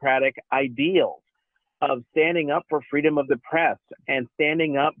democratic ideals, of standing up for freedom of the press and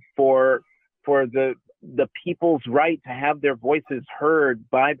standing up for the people's right to have their voices heard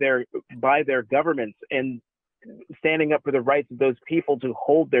by their governments, and standing up for the rights of those people to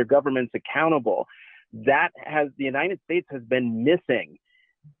hold their governments accountable. That the United States has been missing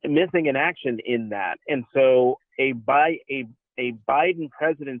in action in that. And so a Biden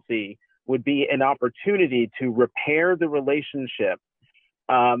presidency would be an opportunity to repair the relationship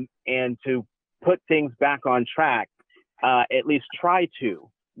and to put things back on track, at least try to,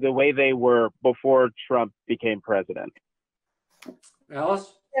 the way they were before Trump became president.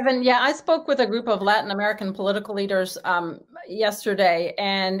 Alice? Evan, yeah, I spoke with a group of Latin American political leaders yesterday,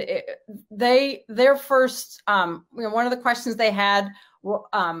 and their first, one of the questions they had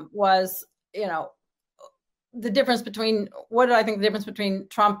was, the difference between, what do I think the difference between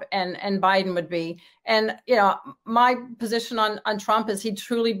Trump and Biden would be? And, my position on Trump is he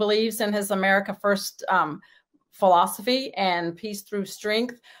truly believes in his America First philosophy and peace through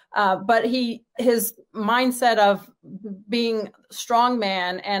strength. But his mindset of being strong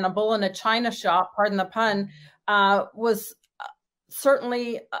man and a bull in a china shop, pardon the pun, was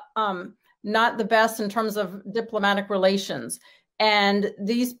certainly not the best in terms of diplomatic relations. And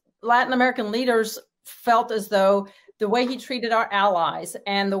these Latin American leaders felt as though the way he treated our allies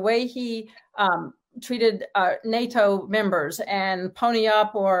and the way he treated NATO members and pony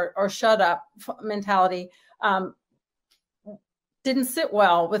up or shut up mentality didn't sit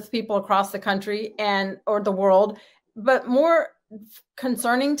well with people across the country or the world. But more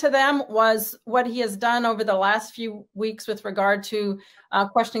concerning to them was what he has done over the last few weeks with regard to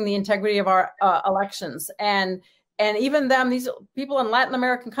questioning the integrity of our elections. And even them, these people in Latin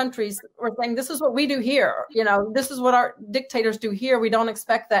American countries were saying, this is what we do here. This is what our dictators do here. We don't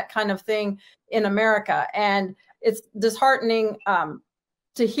expect that kind of thing in America. And it's disheartening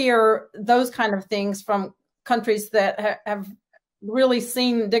to hear those kind of things from countries that have really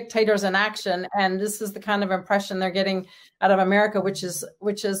seen dictators in action. And this is the kind of impression they're getting out of America, which is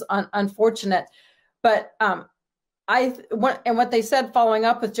unfortunate. But what they said following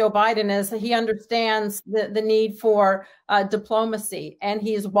up with Joe Biden is that he understands the need for diplomacy, and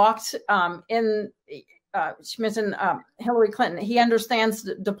he's walked she mentioned Hillary Clinton. He understands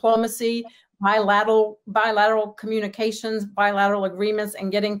diplomacy, bilateral communications, bilateral agreements,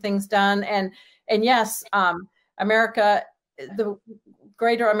 and getting things done. And yes, America, the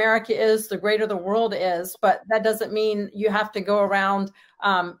greater America is, the greater the world is. But that doesn't mean you have to go around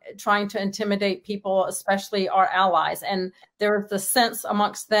trying to intimidate people, especially our allies. And there's the sense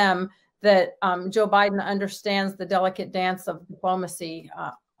amongst them that Joe Biden understands the delicate dance of diplomacy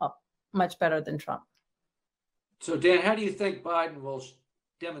much better than Trump. So, Dan, how do you think Biden will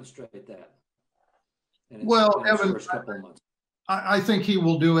demonstrate that? Well, Evan, first couple of months? I think he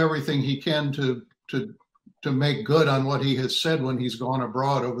will do everything he can to make good on what he has said when he's gone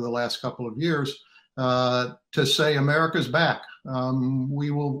abroad over the last couple of years, to say America's back.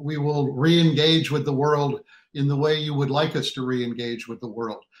 We will re-engage with the world in the way you would like us to re-engage with the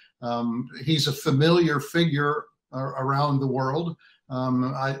world. He's a familiar figure around the world.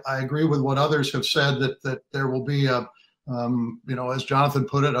 I agree with what others have said that there will be as Jonathan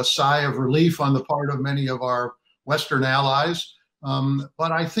put it, a sigh of relief on the part of many of our Western allies.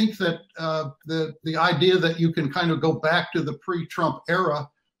 But I think that the idea that you can kind of go back to the pre-Trump era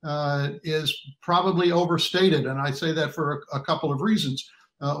is probably overstated. And I say that for a couple of reasons.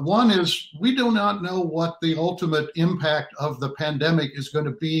 One is we do not know what the ultimate impact of the pandemic is going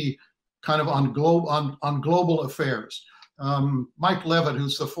to be kind of on global affairs. Mike Leavitt,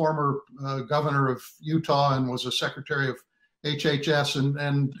 who's the former governor of Utah and was a secretary of HHS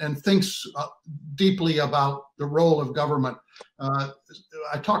and thinks deeply about the role of government.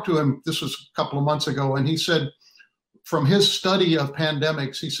 I talked to him, this was a couple of months ago, and he said, from his study of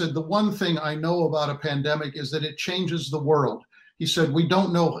pandemics, he said, the one thing I know about a pandemic is that it changes the world. He said, we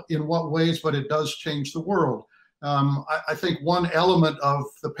don't know in what ways, but it does change the world. I think one element of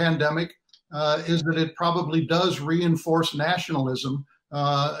the pandemic is that it probably does reinforce nationalism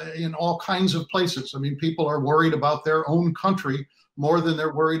in all kinds of places. I mean, people are worried about their own country more than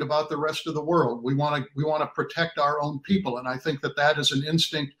they're worried about the rest of the world. We want to protect our own people, and I think that is an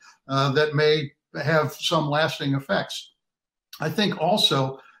instinct that may have some lasting effects. I think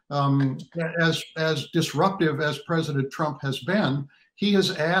also, as disruptive as President Trump has been, he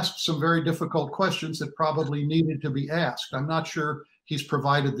has asked some very difficult questions that probably needed to be asked. I'm not sure he's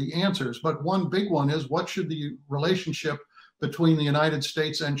provided the answers, but one big one is, what should the relationship between the United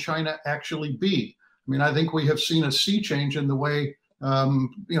States and China actually be? I mean, I think we have seen a sea change in the way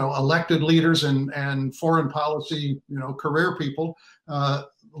elected leaders and foreign policy career people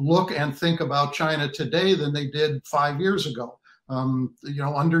look and think about China today than they did 5 years ago.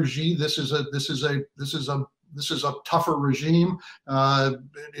 Under Xi, this is a tougher regime.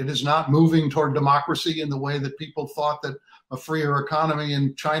 It is not moving toward democracy in the way that people thought that a freer economy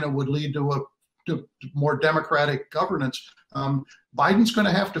in China would lead to more democratic governance. Biden's going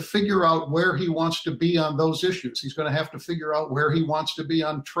to have to figure out where he wants to be on those issues. He's going to have to figure out where he wants to be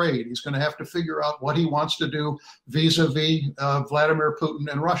on trade. He's going to have to figure out what he wants to do vis-a-vis Vladimir Putin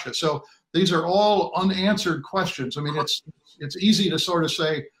and Russia. So these are all unanswered questions. I mean, it's easy to sort of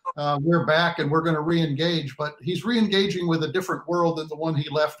say we're back and we're going to re-engage, but he's re-engaging with a different world than the one he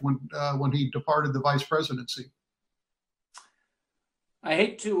left when he departed the vice presidency. I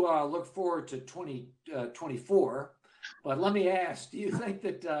hate to look forward to 2024, but let me ask, do you think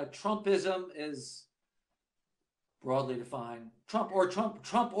that Trumpism is broadly defined, Trump or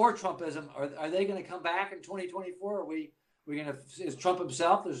Trumpism, are they going to come back in 2024? Are we going to, is Trump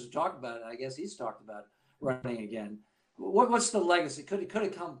himself, there's talk about it, I guess he's talked about running again. What's the legacy? Could he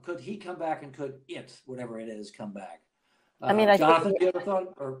come back, and could it, whatever it is, come back? I mean, Jonathan, do you have a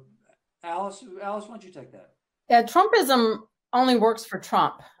thought? Or Alice, why don't you take that? Yeah, Trumpism only works for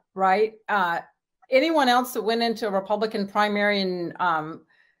Trump, right? Anyone else that went into a Republican primary and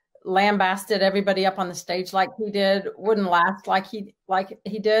lambasted everybody up on the stage like he did wouldn't last like he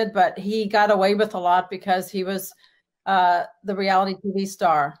did, but he got away with a lot because he was the reality TV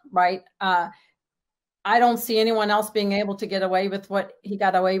star, right? I don't see anyone else being able to get away with what he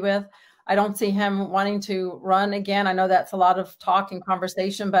got away with. I don't see him wanting to run again. I know that's a lot of talk and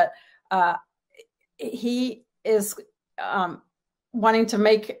conversation, but he is wanting to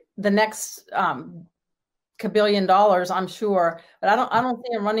make the next $1 billion, I'm sure, but I don't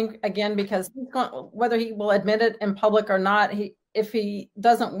see him running again because he's going, whether he will admit it in public or not, if he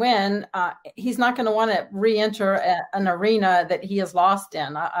doesn't win, he's not going to want to re-enter an arena that he has lost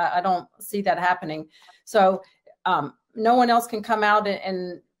in. I don't see that happening. So no one else can come out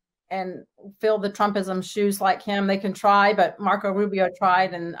and fill the Trumpism shoes like him. They can try, but Marco Rubio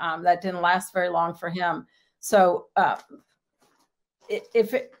tried, and that didn't last very long for him. So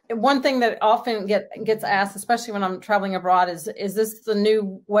one thing that often gets asked, especially when I'm traveling abroad, is this the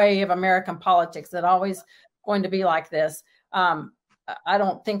new way of American politics? Is it always going to be like this? I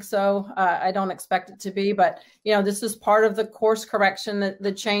don't think so. I don't expect it to be, but this is part of the course correction,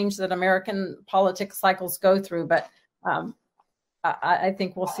 the change that American politics cycles go through. But I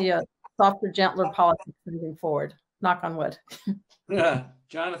think we'll see a softer, gentler politics moving forward. Knock on wood. Yeah.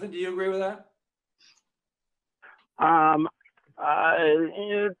 Jonathan, do you agree with that?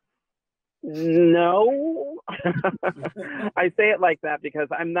 No. I say it like that because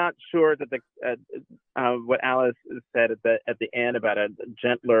I'm not sure that what Alice said at the end about a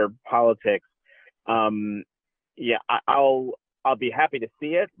gentler politics. Yeah, I'll be happy to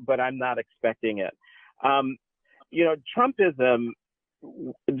see it, but I'm not expecting it. Trumpism.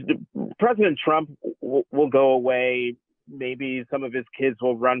 President Trump will go away. Maybe some of his kids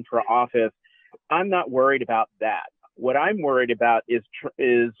will run for office. I'm not worried about that. What I'm worried about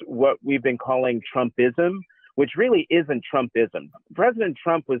is what we've been calling Trumpism, which really isn't Trumpism. President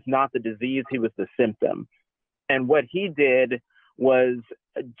Trump was not the disease, he was the symptom. And what he did was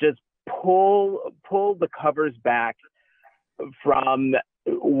just pull the covers back from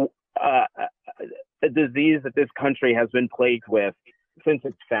a disease that this country has been plagued with since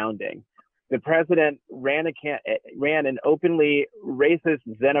its founding. The president ran an openly racist,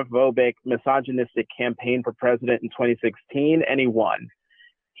 xenophobic, misogynistic campaign for president in 2016, and he won.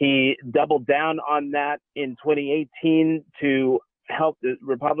 He doubled down on that in 2018 to help the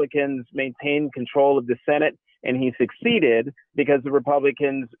Republicans maintain control of the Senate, and he succeeded because the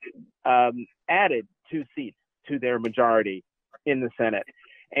Republicans added 2 seats to their majority in the Senate.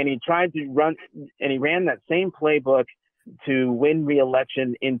 And he ran that same playbook to win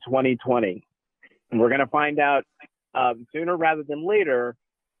re-election in 2020. And we're going to find out sooner rather than later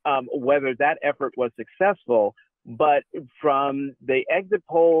whether that effort was successful. But from the exit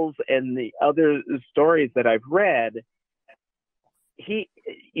polls and the other stories that I've read,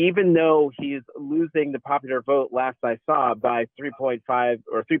 even though he's losing the popular vote last I saw by 3.5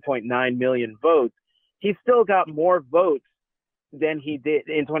 or 3.9 million votes, he still got more votes than he did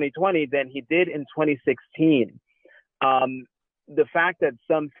in 2020 than he did in 2016. The fact that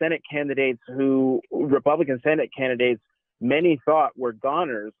some Republican Senate candidates, many thought were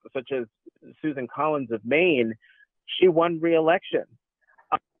goners, such as Susan Collins of Maine, she won re-election.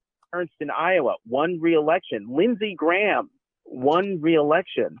 Ernst in Iowa won re-election. Lindsey Graham won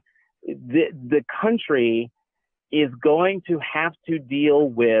re-election. The country is going to have to deal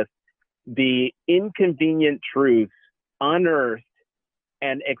with the inconvenient truths unearthed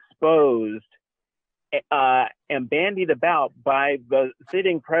and exposed and bandied about by the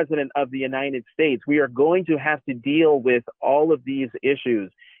sitting president of the United States. We are going to have to deal with all of these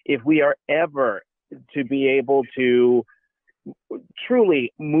issues if we are ever to be able to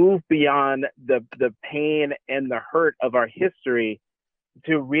truly move beyond the pain and the hurt of our history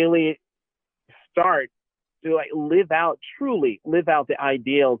to really start to truly live out the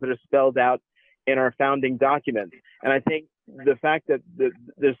ideals that are spelled out in our founding documents. And I think the fact that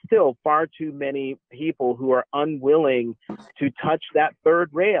there's still far too many people who are unwilling to touch that third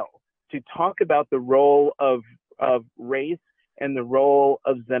rail, to talk about the role of race and the role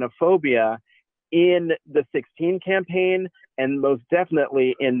of xenophobia in the 16 campaign and most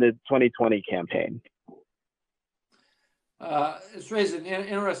definitely in the 2020 campaign. It's raised an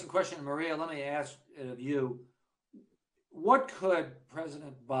interesting question, Maria. Let me ask of you, what could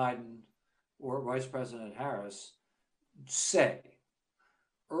President Biden or Vice President Harris say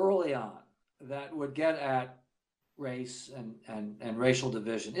early on that would get at race and racial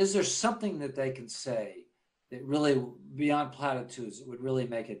division? Is there something that they can say that really, beyond platitudes, that would really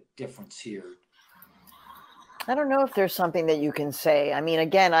make a difference here? I don't know if there's something that you can say. I mean,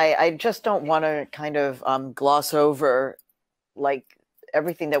 again, I just don't want to kind of gloss over like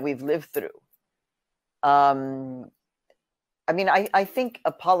everything that we've lived through. I mean, I think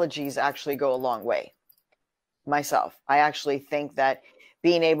apologies actually go a long way. Myself, I actually think that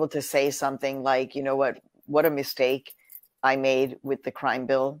being able to say something like, you know what a mistake I made with the crime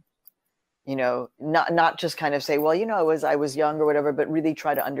bill, not just kind of say, well, I was young or whatever, but really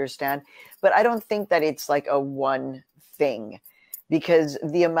try to understand. But I don't think that it's like a one thing, because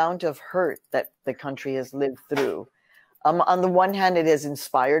the amount of hurt that the country has lived through, on the one hand, it has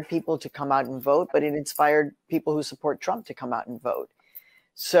inspired people to come out and vote, but it inspired people who support Trump to come out and vote.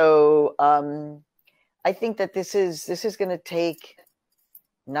 So I think that this is going to take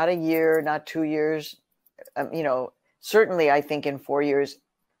not a year, not 2 years. Certainly I think in 4 years,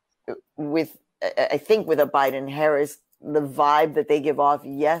 I think with a Biden-Harris, the vibe that they give off,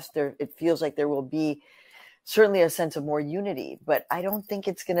 yes, it feels like there will be certainly a sense of more unity, but I don't think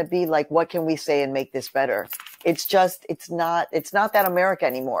it's going to be like, what can we say and make this better? It's not that America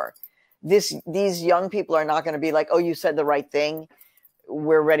anymore. These young people are not going to be like, oh, you said the right thing,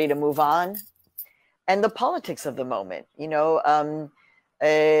 we're ready to move on. And the politics of the moment, whether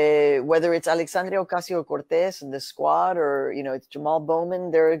it's Alexandria Ocasio-Cortez and the squad, or, it's Jamal Bowman,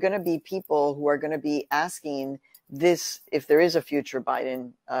 there are going to be people who are going to be asking this, if there is a future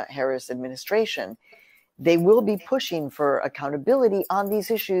Biden-Harris administration, they will be pushing for accountability on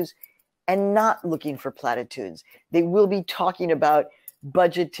these issues and not looking for platitudes. They will be talking about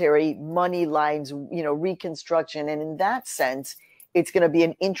budgetary money lines, reconstruction. And in that sense, it's going to be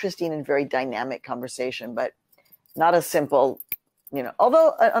an interesting and very dynamic conversation, but not a simple,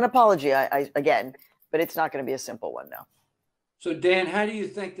 although an apology, again, but it's not going to be a simple one now. So Dan, how do you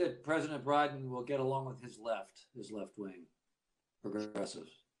think that President Biden will get along with his left wing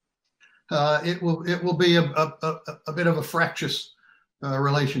progressives? It will be a bit of a fractious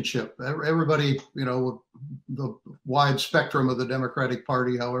relationship. Everybody, the wide spectrum of the Democratic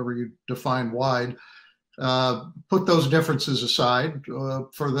Party, however you define wide, put those differences aside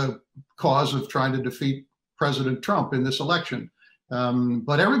for the cause of trying to defeat President Trump in this election.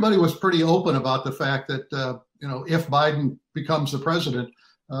 But everybody was pretty open about the fact that, if Biden becomes the president,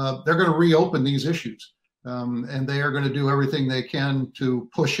 they're going to reopen these issues. And they are going to do everything they can to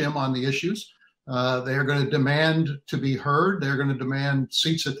push him on the issues. They are going to demand to be heard. They're going to demand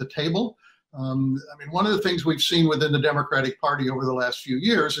seats at the table. One of the things we've seen within the Democratic Party over the last few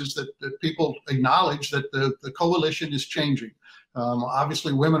years is that people acknowledge that the coalition is changing.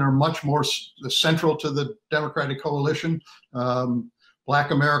 Obviously, women are much more central to the Democratic coalition.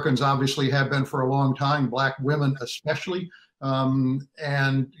 Black Americans obviously have been for a long time, Black women especially.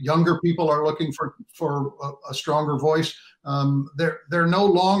 And younger people are looking for a stronger voice. They're no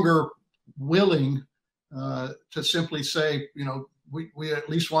longer willing to simply say, we at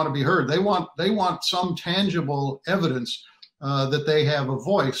least want to be heard. They want some tangible evidence that they have a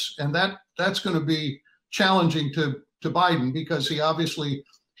voice, and that's going to be challenging to Biden, because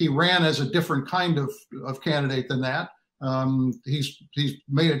he ran as a different kind of candidate than that. He's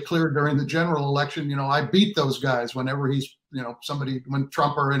made it clear during the general election, I beat those guys whenever when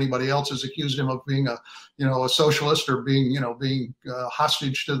Trump or anybody else has accused him of being a socialist or being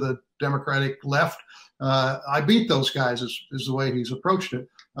hostage to the Democratic left. I beat those guys is the way he's approached it.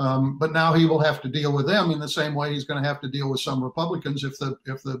 But now he will have to deal with them in the same way he's going to have to deal with some Republicans if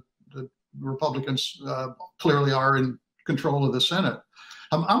the Republicans clearly are in control of the Senate.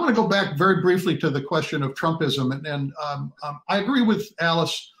 I'm going to go back very briefly to the question of Trumpism, and I agree with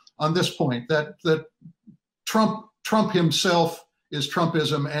Alice on this point that Trump himself is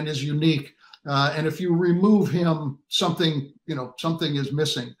Trumpism and is unique, and if you remove him, something is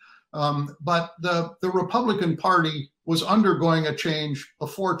missing. But the Republican Party was undergoing a change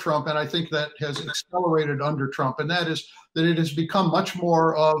before Trump, and I think that has accelerated under Trump, and that is that it has become much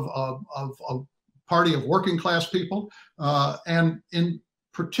more of a party of working class people, and in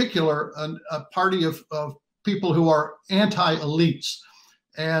particular, a party of people who are anti-elites.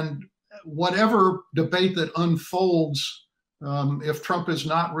 And whatever debate that unfolds if Trump is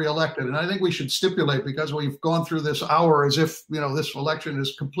not reelected, and I think we should stipulate, because we've gone through this hour as if this election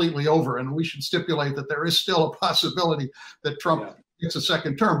is completely over, and we should stipulate that there is still a possibility that Trump gets a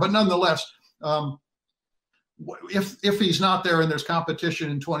second term. But nonetheless, if he's not there and there's competition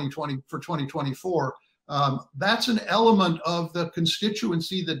in 2024, that's an element of the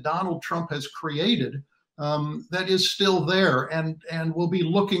constituency that Donald Trump has created that is still there and will be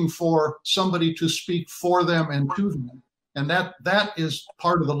looking for somebody to speak for them and to them. And that is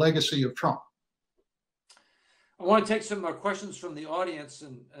part of the legacy of Trump. I want to take some questions from the audience.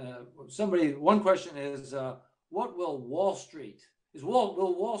 And one question is, what will Wall Street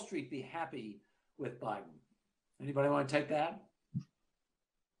be happy with Biden? Anybody want to take that?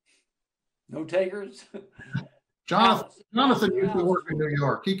 No takers? Jonathan used to work in New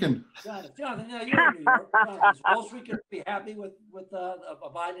York. He can. Jonathan, you're in New York. Is Wall Street going to be happy with a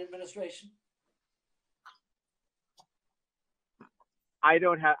Biden administration? I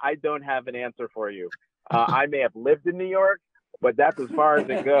don't have an answer for you. I may have lived in New York, but that's as far as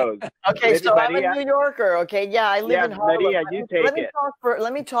it goes. Okay, so I'm a New Yorker. Okay, yeah, I live in Harlem. Maria, you take it.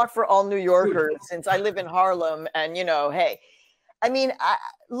 Let me talk for all New Yorkers, since I live in Harlem, and hey,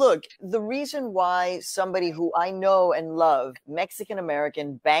 look, the reason why somebody who I know and love,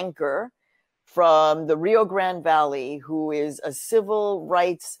 Mexican-American banker from the Rio Grande Valley, who is a civil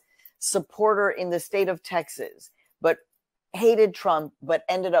rights supporter in the state of Texas, but hated Trump, but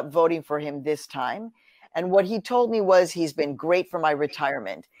ended up voting for him this time. And what he told me was he's been great for my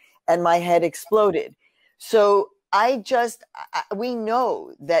retirement, and my head exploded. So we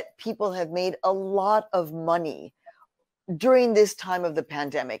know that people have made a lot of money during this time of the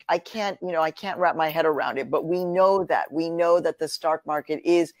pandemic. I can't wrap my head around it, but we know that the stock market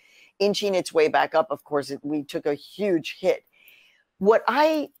is inching its way back up. Of course, we took a huge hit. What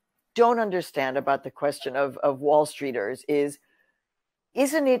I don't understand about the question of Wall Streeters is,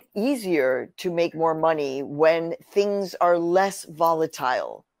 isn't it easier to make more money when things are less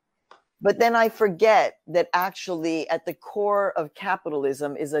volatile? But then I forget that actually at the core of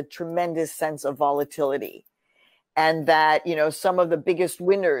capitalism is a tremendous sense of volatility. And that, some of the biggest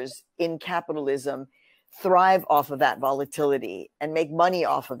winners in capitalism thrive off of that volatility and make money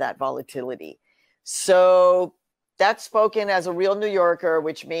off of that volatility. So that's spoken as a real New Yorker,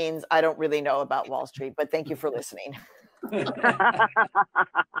 which means I don't really know about Wall Street, but thank you for listening. It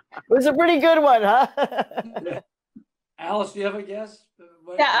was a pretty good one, huh? Alice, do you have a guess?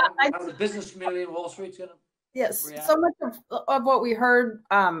 Yeah, how the business community in Wall Street's going to react? So much of what we heard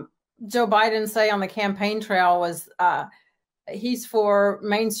Joe Biden say on the campaign trail was he's for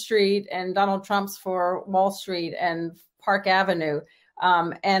Main Street and Donald Trump's for Wall Street and Park Avenue,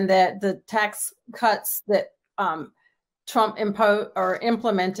 and that the tax cuts that Trump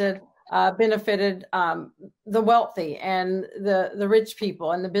implemented benefited the wealthy and the rich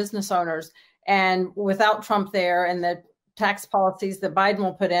people and the business owners. And without Trump there, and the tax policies that Biden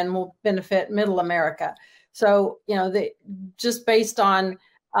will put in will benefit middle America. So, just based on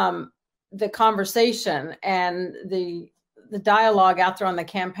the conversation and the dialogue out there on the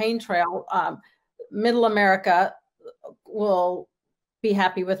campaign trail, middle America will be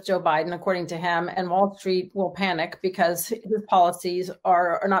happy with Joe Biden, according to him, and Wall Street will panic because his policies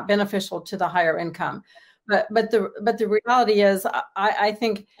are not beneficial to the higher income. But the reality is, I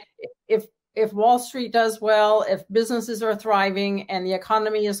think if Wall Street does well, if businesses are thriving and the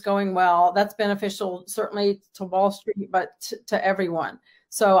economy is going well, that's beneficial certainly to Wall Street, but to everyone.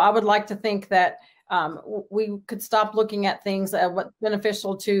 So I would like to think that we could stop looking at things as what's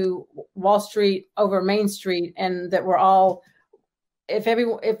beneficial to Wall Street over Main Street, and that we're all,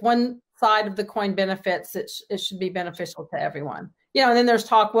 if one side of the coin benefits, it should be beneficial to everyone. And then there's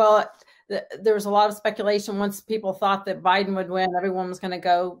talk, there was a lot of speculation once people thought that Biden would win, everyone was going to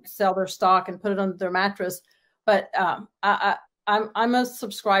go sell their stock and put it under their mattress. But I'm a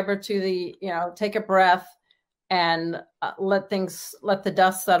subscriber to the, take a breath and let the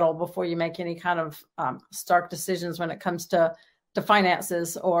dust settle before you make any kind of stark decisions when it comes to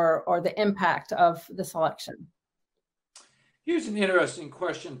finances or the impact of this election. Here's an interesting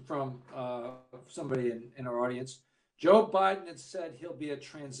question from somebody in our audience. Joe Biden had said he'll be a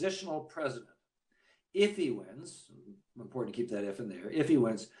transitional president. If he wins, important to keep that if in there, if he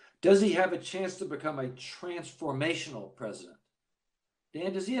wins, does he have a chance to become a transformational president?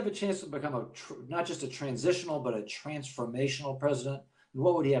 Dan, does he have a chance to become not just a transitional, but a transformational president? And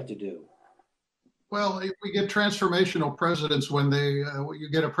what would he have to do? Well, we get transformational presidents when you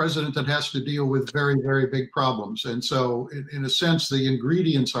get a president that has to deal with very, very big problems. And so in a sense, the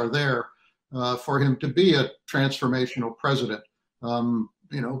ingredients are there for him to be a transformational president.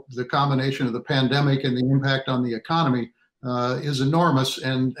 The combination of the pandemic and the impact on the economy is enormous,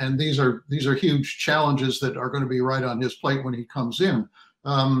 and these are huge challenges that are going to be right on his plate when he comes in.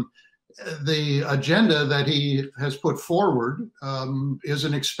 The agenda that he has put forward is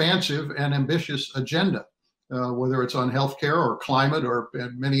an expansive and ambitious agenda, whether it's on healthcare or climate or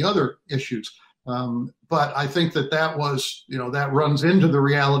many other issues. But I think that was, that runs into the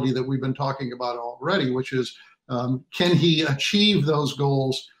reality that we've been talking about already, which is, can he achieve those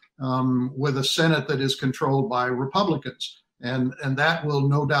goals with a Senate that is controlled by Republicans? And that will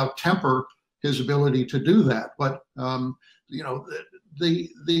no doubt temper his ability to do that. But,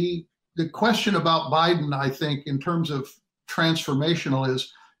 the question about Biden, I think, in terms of transformational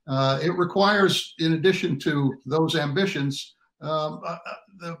is it requires, in addition to those ambitions,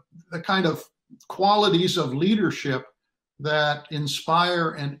 the kind of qualities of leadership that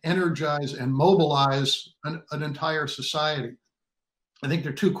inspire and energize and mobilize an entire society. I think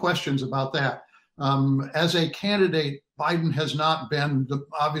there are two questions about that. As a candidate, Biden has not been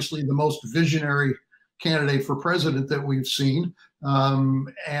obviously the most visionary candidate for president that we've seen,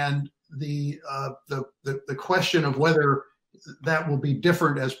 and the question of whether that will be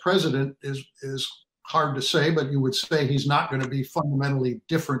different as president is hard to say, but you would say he's not going to be fundamentally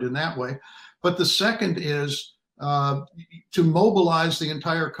different in that way. But the second is to mobilize the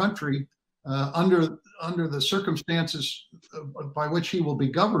entire country under the circumstances by which he will be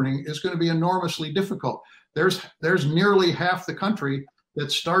governing is going to be enormously difficult. there's nearly half the country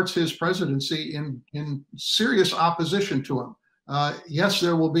that starts his presidency in serious opposition to him. Yes,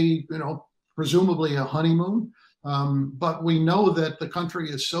 there will be, presumably a honeymoon, but we know that the country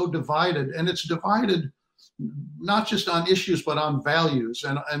is so divided, and it's divided not just on issues, but on values.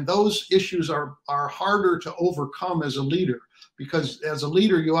 And those issues are harder to overcome as a leader, because as a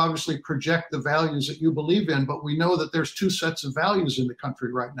leader, you obviously project the values that you believe in, but we know that there's two sets of values in the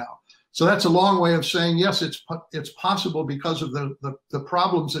country right now. So that's a long way of saying, yes, it's possible because of the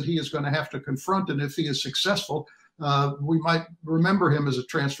problems that he is going to have to confront. And if he is successful, we might remember him as a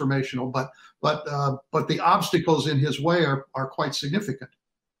transformational, but the obstacles in his way are quite significant.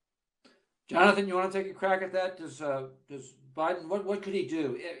 Jonathan, you want to take a crack at that? Does Biden, what could he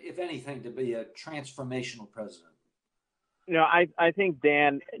do, if anything, to be a transformational president? I think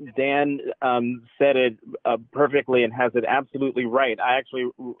Dan said it perfectly and has it absolutely right. I actually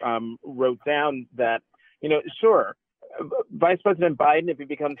wrote down that, sure, Vice President Biden, if he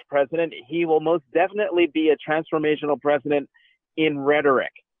becomes president, he will most definitely be a transformational president in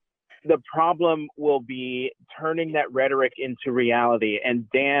rhetoric. The problem will be turning that rhetoric into reality. And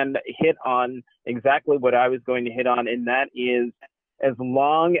Dan hit on exactly what I was going to hit on, and that is, as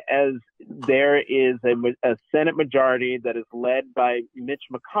long as there is a Senate majority that is led by Mitch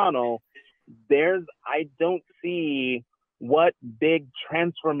McConnell, I don't see what big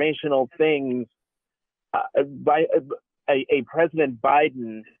transformational things a President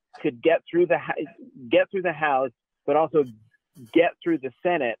Biden could get through the House, but also get through the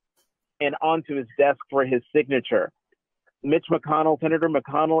Senate and onto his desk for his signature. Senator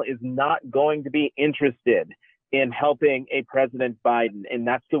McConnell is not going to be interested in helping a President Biden, and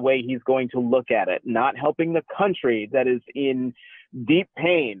that's the way he's going to look at it, not helping the country that is in deep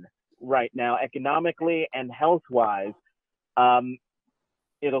pain right now, economically and health-wise.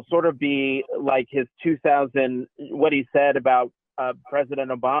 It'll sort of be like what he said about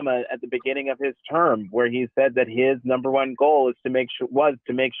President Obama at the beginning of his term, where he said that his number one goal is to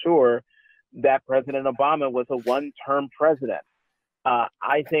make sure that President Obama was a one-term president.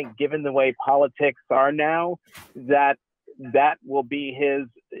 I think, given the way politics are now, that will be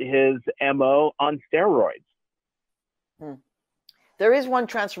his MO on steroids. There is one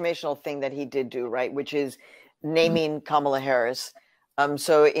transformational thing that he did do, right, which is naming Kamala Harris.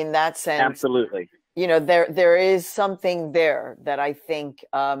 So in that sense, absolutely, there is something there that I think,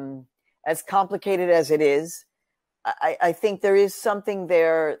 as complicated as it is, I think there is something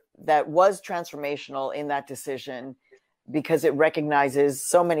there that was transformational in that decision, because it recognizes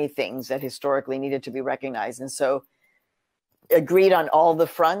so many things that historically needed to be recognized. And so agreed on all the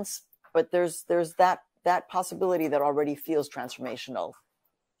fronts, but there's that possibility that already feels transformational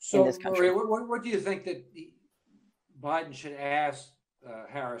in this country. Maria, what do you think that Biden should ask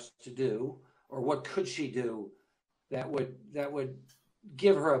Harris to do, or what could she do that would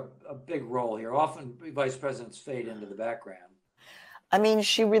give her a big role here? Often vice presidents fade into the background. I mean,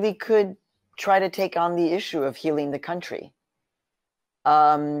 she really could try to take on the issue of healing the country.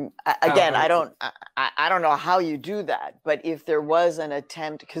 Again, I don't know how you do that, but if there was an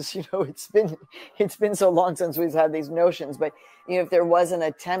attempt, because it's been so long since we've had these notions, but if there was an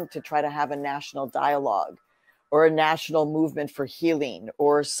attempt to try to have a national dialogue or a national movement for healing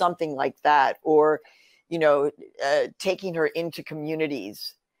or something like that, or taking her into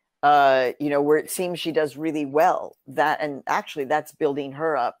communities, where it seems she does really well, and actually that's building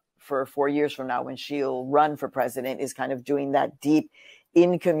her up for 4 years from now when she'll run for president, is kind of doing that deep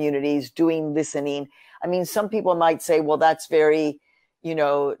in communities, doing listening. I mean, some people might say, well, that's very,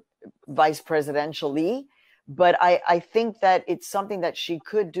 vice presidential-y, but I think that it's something that she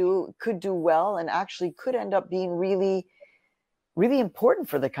could do well, and actually could end up being really, really important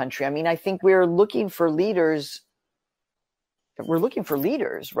for the country. I mean, I think we're looking for leaders. We're looking for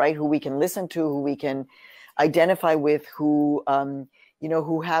leaders, right? Who we can listen to, who we can identify with, who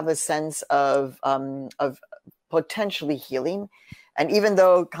have a sense of potentially healing. And even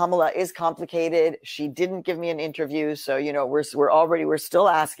though Kamala is complicated, she didn't give me an interview, so we're still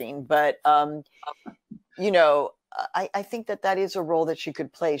asking. But I think that is a role that she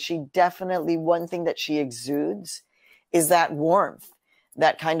could play. She definitely, one thing that she exudes is that warmth,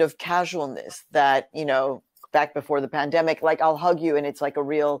 that kind of casualness that back before the pandemic, like, I'll hug you and it's like a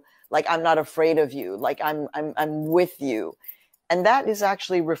real, like, I'm not afraid of you, like I'm with you. And that is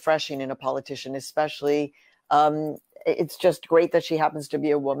actually refreshing in a politician, especially. It's just great that she happens to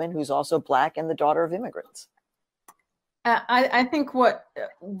be a woman who's also Black and the daughter of immigrants. I think what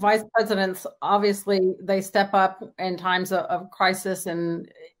vice presidents, obviously, they step up in times of crisis,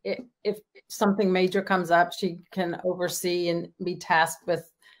 and if something major comes up, she can oversee and be tasked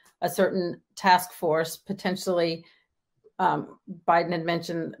with a certain task force, potentially Biden had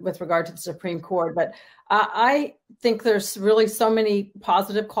mentioned with regard to the Supreme Court. But I think there's really so many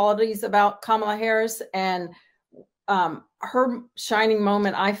positive qualities about Kamala Harris, and her shining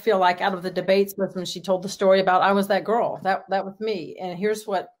moment, I feel like, out of the debates was when she told the story about, I was that girl, that was me. And here's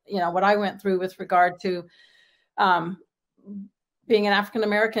what I went through with regard to being an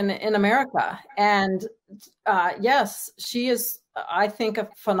African-American in America. And yes, she is, I think, a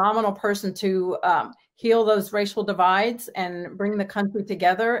phenomenal person to heal those racial divides and bring the country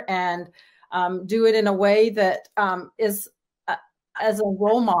together, and do it in a way that is as a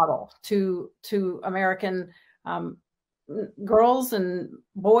role model to American girls and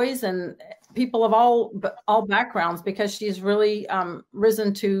boys and people of all backgrounds, because she's really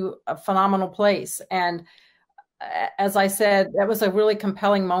risen to a phenomenal place. And as I said, that was a really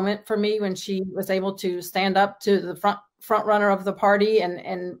compelling moment for me when she was able to stand up to the front runner of the party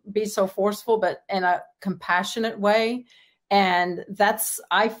and be so forceful, but in a compassionate way. And that's,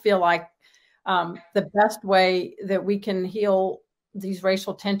 I feel like, the best way that we can heal these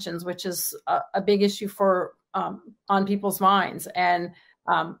racial tensions, which is a big issue for on people's minds. And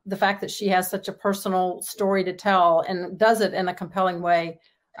the fact that she has such a personal story to tell and does it in a compelling way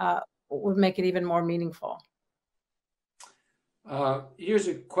would make it even more meaningful. Here's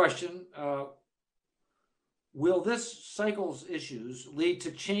a question. Will this cycle's issues lead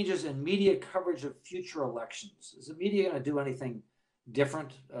to changes in media coverage of future elections? Is the media going to do anything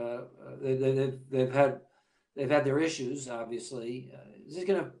different? They've had their issues, obviously. Is it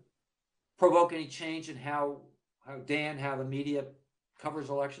going to provoke any change in how the media covers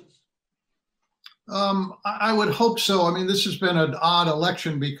elections? I would hope so. I mean, this has been an odd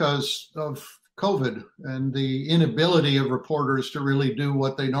election because of COVID and the inability of reporters to really do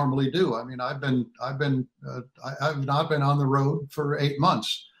what they normally do. I mean, I've not been on the road for 8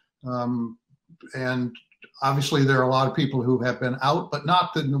 months, and obviously there are a lot of people who have been out, but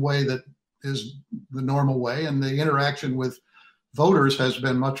not in the way that is the normal way. And the interaction with voters has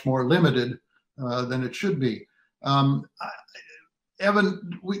been much more limited than it should be.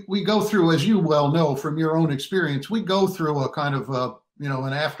 Evan, we go through, as you well know from your own experience, we go through a kind of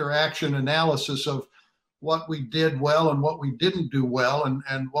an after action analysis of what we did well and what we didn't do well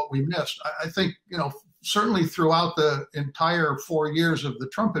and what we missed. I think, certainly throughout the entire 4 years of the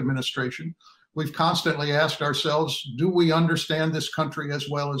Trump administration, we've constantly asked ourselves, do we understand this country as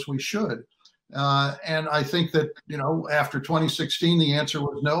well as we should? And I think that, after 2016, the answer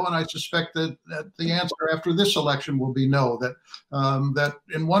was no. And I suspect that the answer after this election will be no, that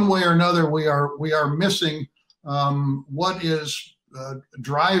in one way or another, we are missing what is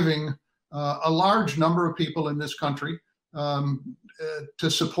driving a large number of people in this country to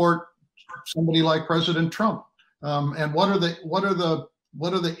support somebody like President Trump. And what are the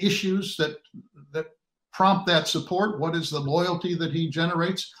issues that prompt that support? What is the loyalty that he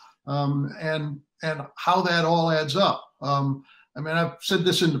generates? And how that all adds up. I mean, I've said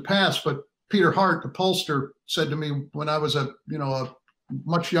this in the past, but Peter Hart, the pollster, said to me when I was a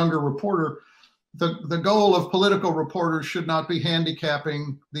much younger reporter, the goal of political reporters should not be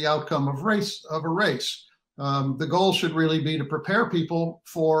handicapping the outcome of a race. The goal should really be to prepare people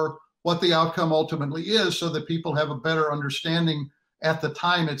for what the outcome ultimately is, so that people have a better understanding at the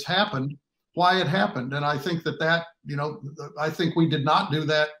time it's happened, why it happened. And I think I think we did not do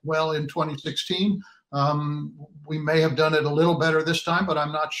that well in 2016. We may have done it a little better this time, but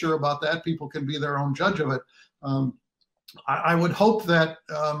I'm not sure about that. People can be their own judge of it. I would hope that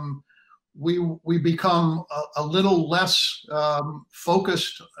we become a little less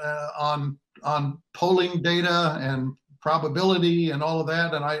focused on polling data and probability and all of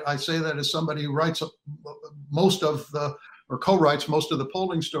that. And I say that as somebody who writes co-writes most of the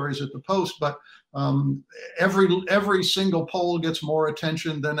polling stories at the Post, but every single poll gets more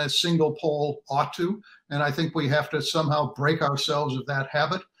attention than a single poll ought to. And I think we have to somehow break ourselves of that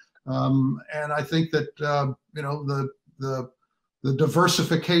habit. And I think that, the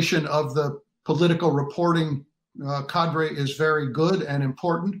diversification of the political reporting cadre is very good and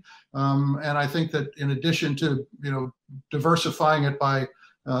important. And I think that in addition to, diversifying it by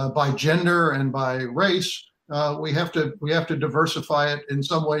gender and by race, we have to diversify it in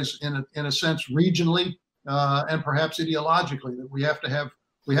some ways, in a sense, regionally and perhaps ideologically. That we have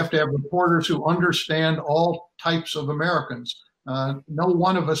to have reporters who understand all types of Americans. No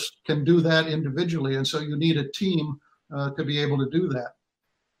one of us can do that individually, and so you need a team to be able to do that.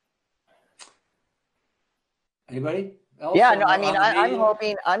 Anybody else? Yeah, no, I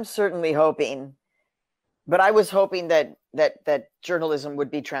mean, I'm certainly hoping, but I was hoping that journalism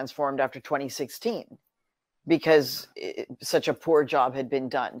would be transformed after 2016. because such a poor job had been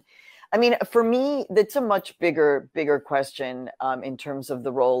done. I mean, for me, that's a much bigger question in terms of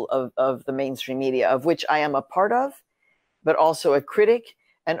the role of the mainstream media, of which I am a part of, but also a critic,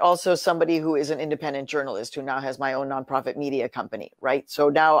 and also somebody who is an independent journalist who now has my own nonprofit media company, right? So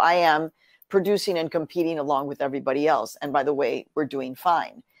now I am producing and competing along with everybody else. And by the way, we're doing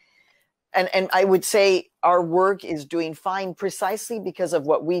fine. And I would say our work is doing fine precisely because of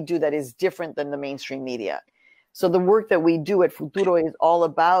what we do that is different than the mainstream media. So the work that we do at Futuro is all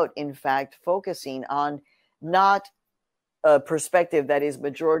about, in fact, focusing on not a perspective that is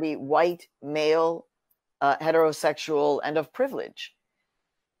majority white, male, heterosexual, and of privilege.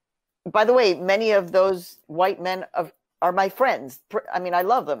 By the way, many of those white men are my friends. I mean, I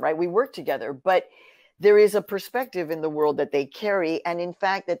love them, right? We work together, but there is a perspective in the world that they carry, and in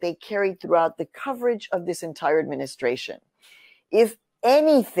fact, that they carry throughout the coverage of this entire administration. If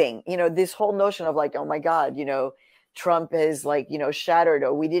anything, you know, this whole notion of like, oh my God, you know, Trump has like, you know, shattered,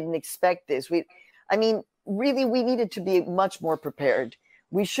 or we didn't expect this. I mean, really, we needed to be much more prepared.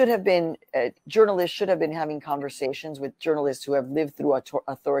 We should have been, journalists should have been having conversations with journalists who have lived through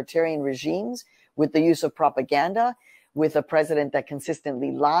authoritarian regimes, with the use of propaganda, with a president that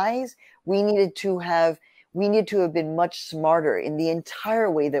consistently lies. We need to have been much smarter in the entire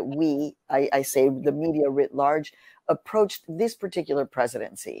way that I say the media writ large, approached this particular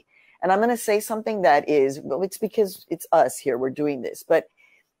presidency. And I'm going to say something that is, well, it's because it's us here, we're doing this, but,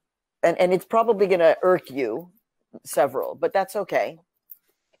 and it's probably going to irk you several, but that's okay.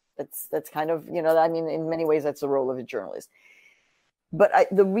 That's kind of, you know, I mean, in many ways, that's the role of a journalist. But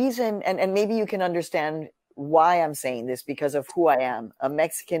the reason, and maybe you can understand why I'm saying this, because of who I am, a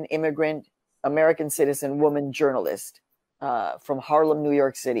Mexican immigrant, American citizen woman journalist from Harlem, New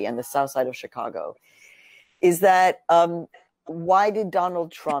York City, and the South Side of Chicago, is that why did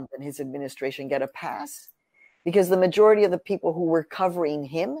Donald Trump and his administration get a pass? Because the majority of the people who were covering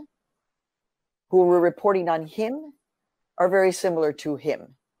him, who were reporting on him, are very similar to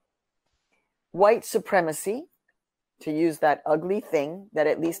him. White supremacy, to use that ugly thing that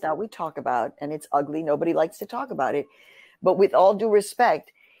at least now we talk about, and it's ugly, nobody likes to talk about it, but with all due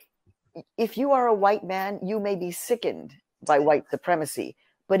respect, if you are a white man, you may be sickened by white supremacy,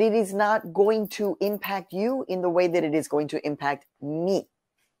 but it is not going to impact you in the way that it is going to impact me.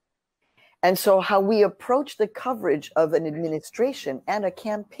 And so how we approach the coverage of an administration and a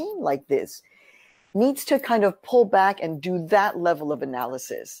campaign like this needs to kind of pull back and do that level of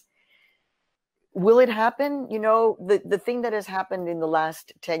analysis. Will it happen? You know, the thing that has happened in the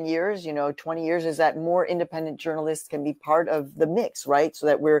last 10 years, you know, 20 years, is that more independent journalists can be part of the mix, right? So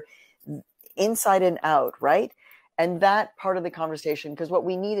that we're inside and out, right? And that part of the conversation, because what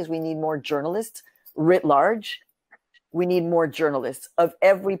we need is we need more journalists writ large. We need more journalists of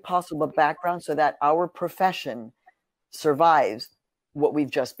every possible background so that our profession survives what we've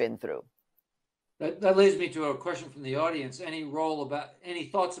just been through. That leads me to a question from the audience. Any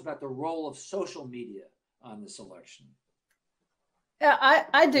thoughts about the role of social media on this election? Yeah,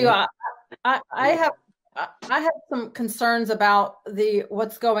 I do. I have some concerns about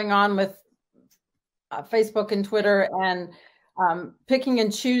what's going on with Facebook and Twitter, and picking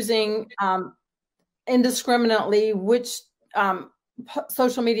and choosing indiscriminately which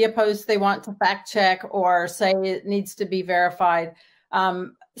social media posts they want to fact check or say it needs to be verified.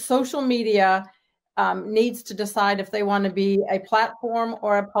 Social media needs to decide if they want to be a platform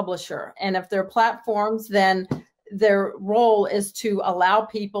or a publisher. And if they're platforms, then their role is to allow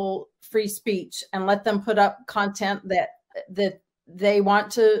people free speech and let them put up content that they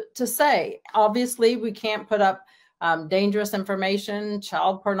want to say. Obviously, we can't put up dangerous information,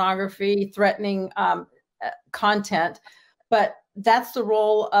 child pornography, threatening content, but that's the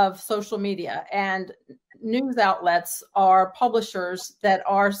role of social media. And news outlets are publishers that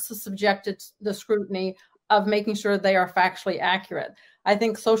are subjected to the scrutiny of making sure they are factually accurate. I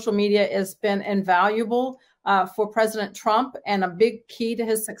think social media has been invaluable for President Trump, and a big key to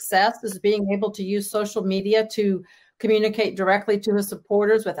his success is being able to use social media to communicate directly to his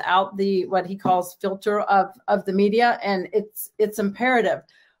supporters without what he calls filter of the media, and it's imperative.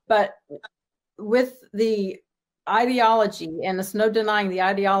 But with the ideology, and there's no denying the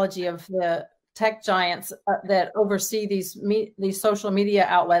ideology of the tech giants that oversee these social media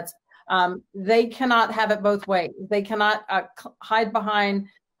outlets, they cannot have it both ways. They cannot hide behind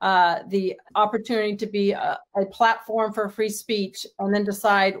the opportunity to be a platform for free speech and then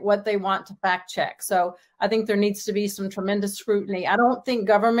decide what they want to fact check. So I think there needs to be some tremendous scrutiny. I don't think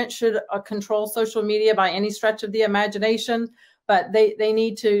government should control social media by any stretch of the imagination, but they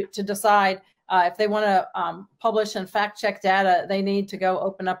need to decide If they want to publish and fact check data, they need to go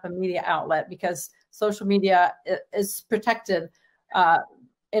open up a media outlet, because social media is protected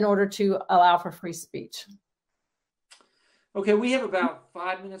in order to allow for free speech. Okay, we have about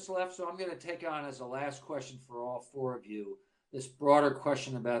 5 minutes left, so I'm going to take on as a last question for all four of you this broader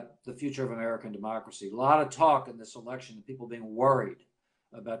question about the future of American democracy. A lot of talk in this election, people being worried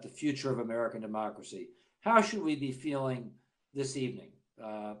about the future of American democracy. How should we be feeling this evening?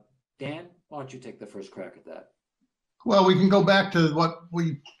 Dan, why don't you take the first crack at that? Well, we can go back to what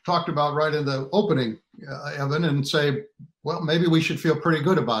we talked about right in the opening, Evan, and say, well, maybe we should feel pretty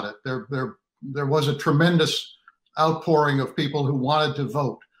good about it. There was a tremendous outpouring of people who wanted to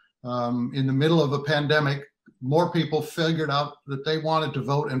vote. In the middle of a pandemic, more people figured out that they wanted to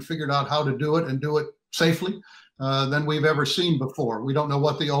vote and figured out how to do it and do it safely than we've ever seen before. We don't know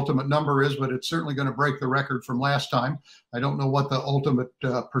what the ultimate number is, but it's certainly going to break the record from last time. I don't know what the ultimate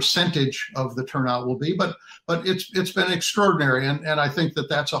percentage of the turnout will be, but it's been extraordinary, and I think that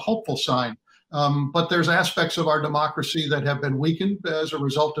that's a hopeful sign. But there's aspects of our democracy that have been weakened as a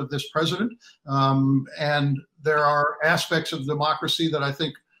result of this president, and there are aspects of democracy that I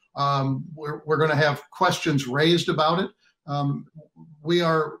think we're going to have questions raised about it. We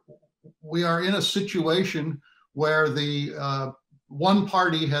are in a situation where the one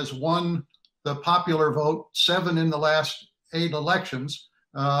party has won the popular vote 7 in the last 8 elections,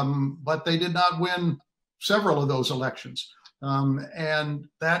 but they did not win several of those elections, and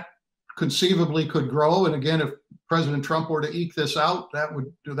that conceivably could grow. And again, if President Trump were to eke this out, that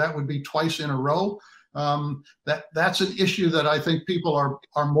would be twice in a row. That's an issue that I think people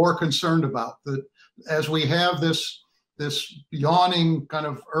are more concerned about. That as we have this yawning kind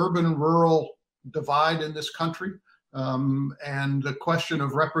of urban-rural divide in this country, and the question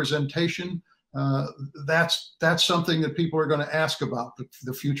of representation, that's something that people are going to ask about.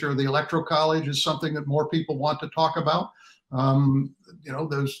 The future of the Electoral College is something that more people want to talk about.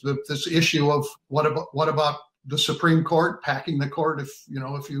 There's this issue of what about the Supreme Court, packing the court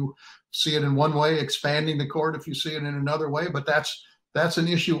if you see it in one way, expanding the court if you see it in another way. But that's an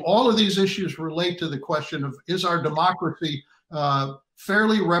issue. All of these issues relate to the question of, is our democracy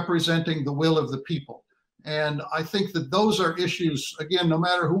fairly representing the will of the people? And I think that those are issues, again, no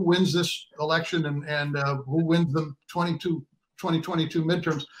matter who wins this election and who wins the 2022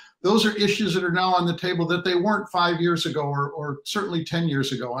 midterms, those are issues that are now on the table that they weren't 5 years ago or certainly 10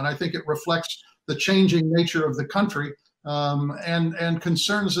 years ago. And I think it reflects the changing nature of the country, and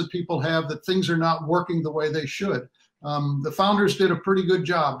concerns that people have that things are not working the way they should. The founders did a pretty good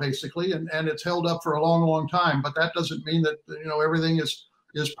job, basically, and it's held up for a long, long time. But that doesn't mean that everything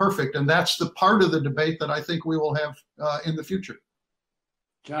is perfect, and that's the part of the debate that I think we will have in the future.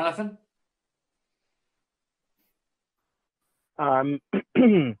 Jonathan?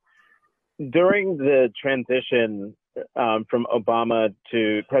 During the transition from President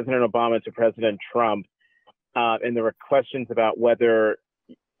Obama to President Trump, and there were questions about whether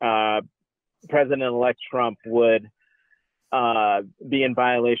President-elect Trump would be in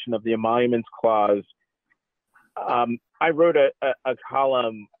violation of the Emoluments Clause, I wrote a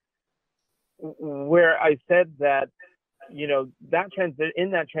column where I said that, in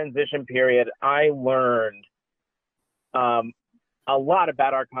that transition period, I learned a lot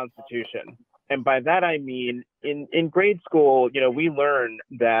about our Constitution. And by that, I mean, in grade school, we learn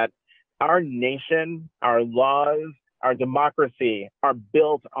that our nation, our laws, our democracy are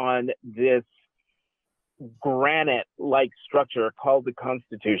built on this granite-like structure called the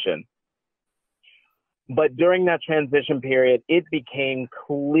Constitution. But during that transition period, it became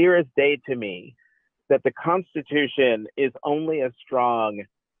clear as day to me that the Constitution is only as strong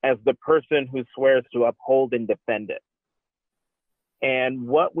as the person who swears to uphold and defend it. And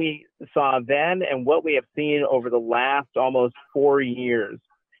what we saw then and what we have seen over the last almost 4 years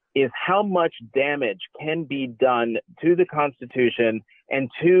is how much damage can be done to the Constitution and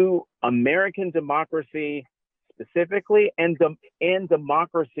to American democracy specifically, and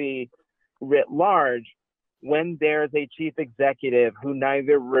democracy writ large, when there's a chief executive who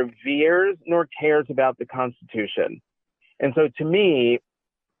neither reveres nor cares about the Constitution. And so to me,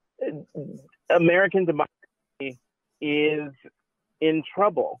 American democracy is in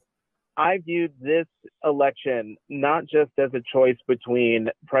trouble. I viewed this election not just as a choice between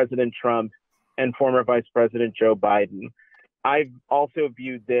President Trump and former Vice President Joe Biden. I've also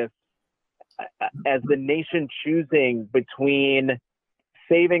viewed this as the nation choosing between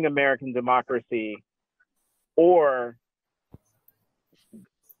saving American democracy or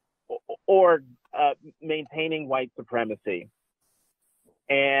maintaining white supremacy.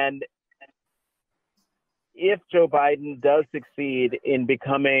 And if Joe Biden does succeed in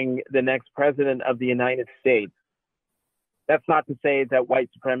becoming the next president of the United States, that's not to say that white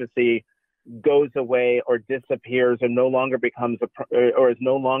supremacy goes away or disappears or no longer becomes or is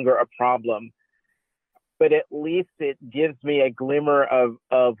no longer a problem. But at least it gives me a glimmer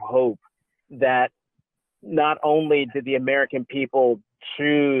of hope that not only did the American people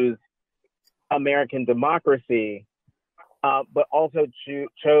choose American democracy, but also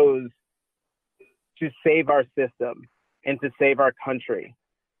chose to save our system and to save our country.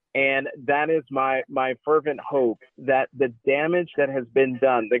 And that is my fervent hope that the damage that has been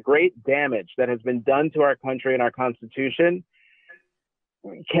done, the great damage that has been done to our country and our Constitution,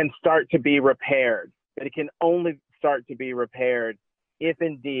 can start to be repaired. But it can only start to be repaired if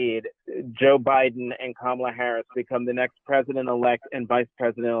indeed Joe Biden and Kamala Harris become the next president-elect and vice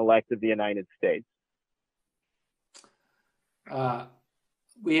president-elect of the United States.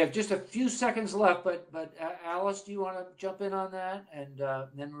 We have just a few seconds left, but Alice, do you want to jump in on that, and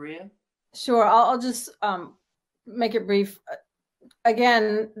then Maria? Sure, I'll just make it brief.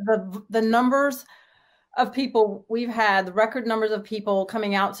 Again, the numbers of people we've had, the record numbers of people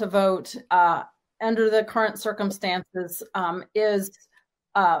coming out to vote under the current circumstances is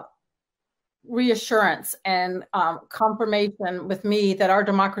reassurance and confirmation with me that our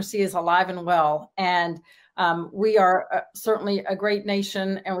democracy is alive and well. And we are certainly a great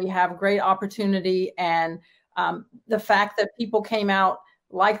nation, and we have great opportunity. And the fact that people came out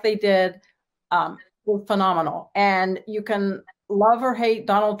like they did was phenomenal. And you can love or hate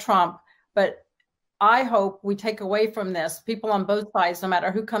Donald Trump, but I hope we take away from this, people on both sides, no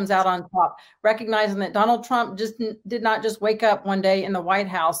matter who comes out on top, recognizing that Donald Trump did not just wake up one day in the White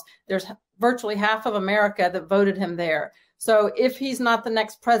House. There's virtually half of America that voted him there. So if he's not the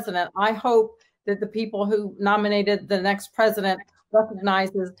next president, I hope that the people who nominated the next president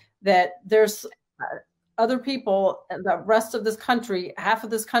recognizes that there's other people, the rest of this country, half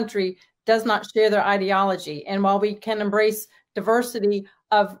of this country does not share their ideology. And while we can embrace diversity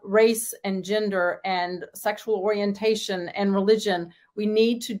of race and gender and sexual orientation and religion, we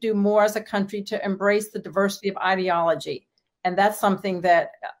need to do more as a country to embrace the diversity of ideology. And that's something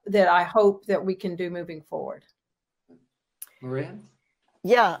that I hope that we can do moving forward. Maria?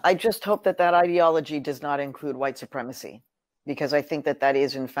 Yeah, I just hope that ideology does not include white supremacy, because I think that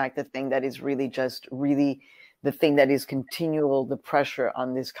is, in fact, the thing that is really the thing that is continual, the pressure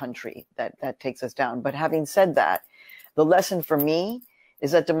on this country that takes us down. But having said that, the lesson for me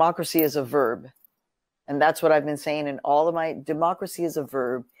is that democracy is a verb. And that's what I've been saying in all of my, democracy is a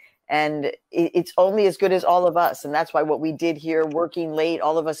verb. And it's only as good as all of us. And that's why what we did here, working late,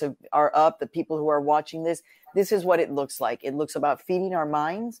 all of us are up, the people who are watching this is what it looks like. It looks about feeding our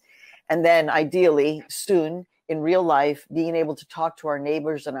minds. And then ideally, soon, in real life, being able to talk to our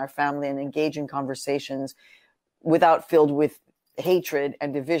neighbors and our family and engage in conversations without filled with hatred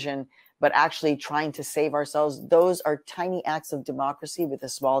and division, but actually trying to save ourselves. Those are tiny acts of democracy with a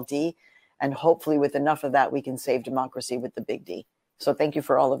small d. And hopefully with enough of that, we can save democracy with the big D. So thank you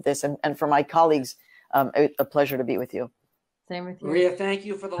for all of this. And for my colleagues, a pleasure to be with you. Same with you. Maria, thank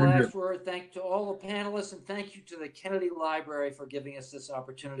you for the last word. Thank you to all the panelists, and thank you to the Kennedy Library for giving us this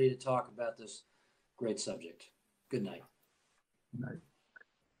opportunity to talk about this great subject. Good night. Good night.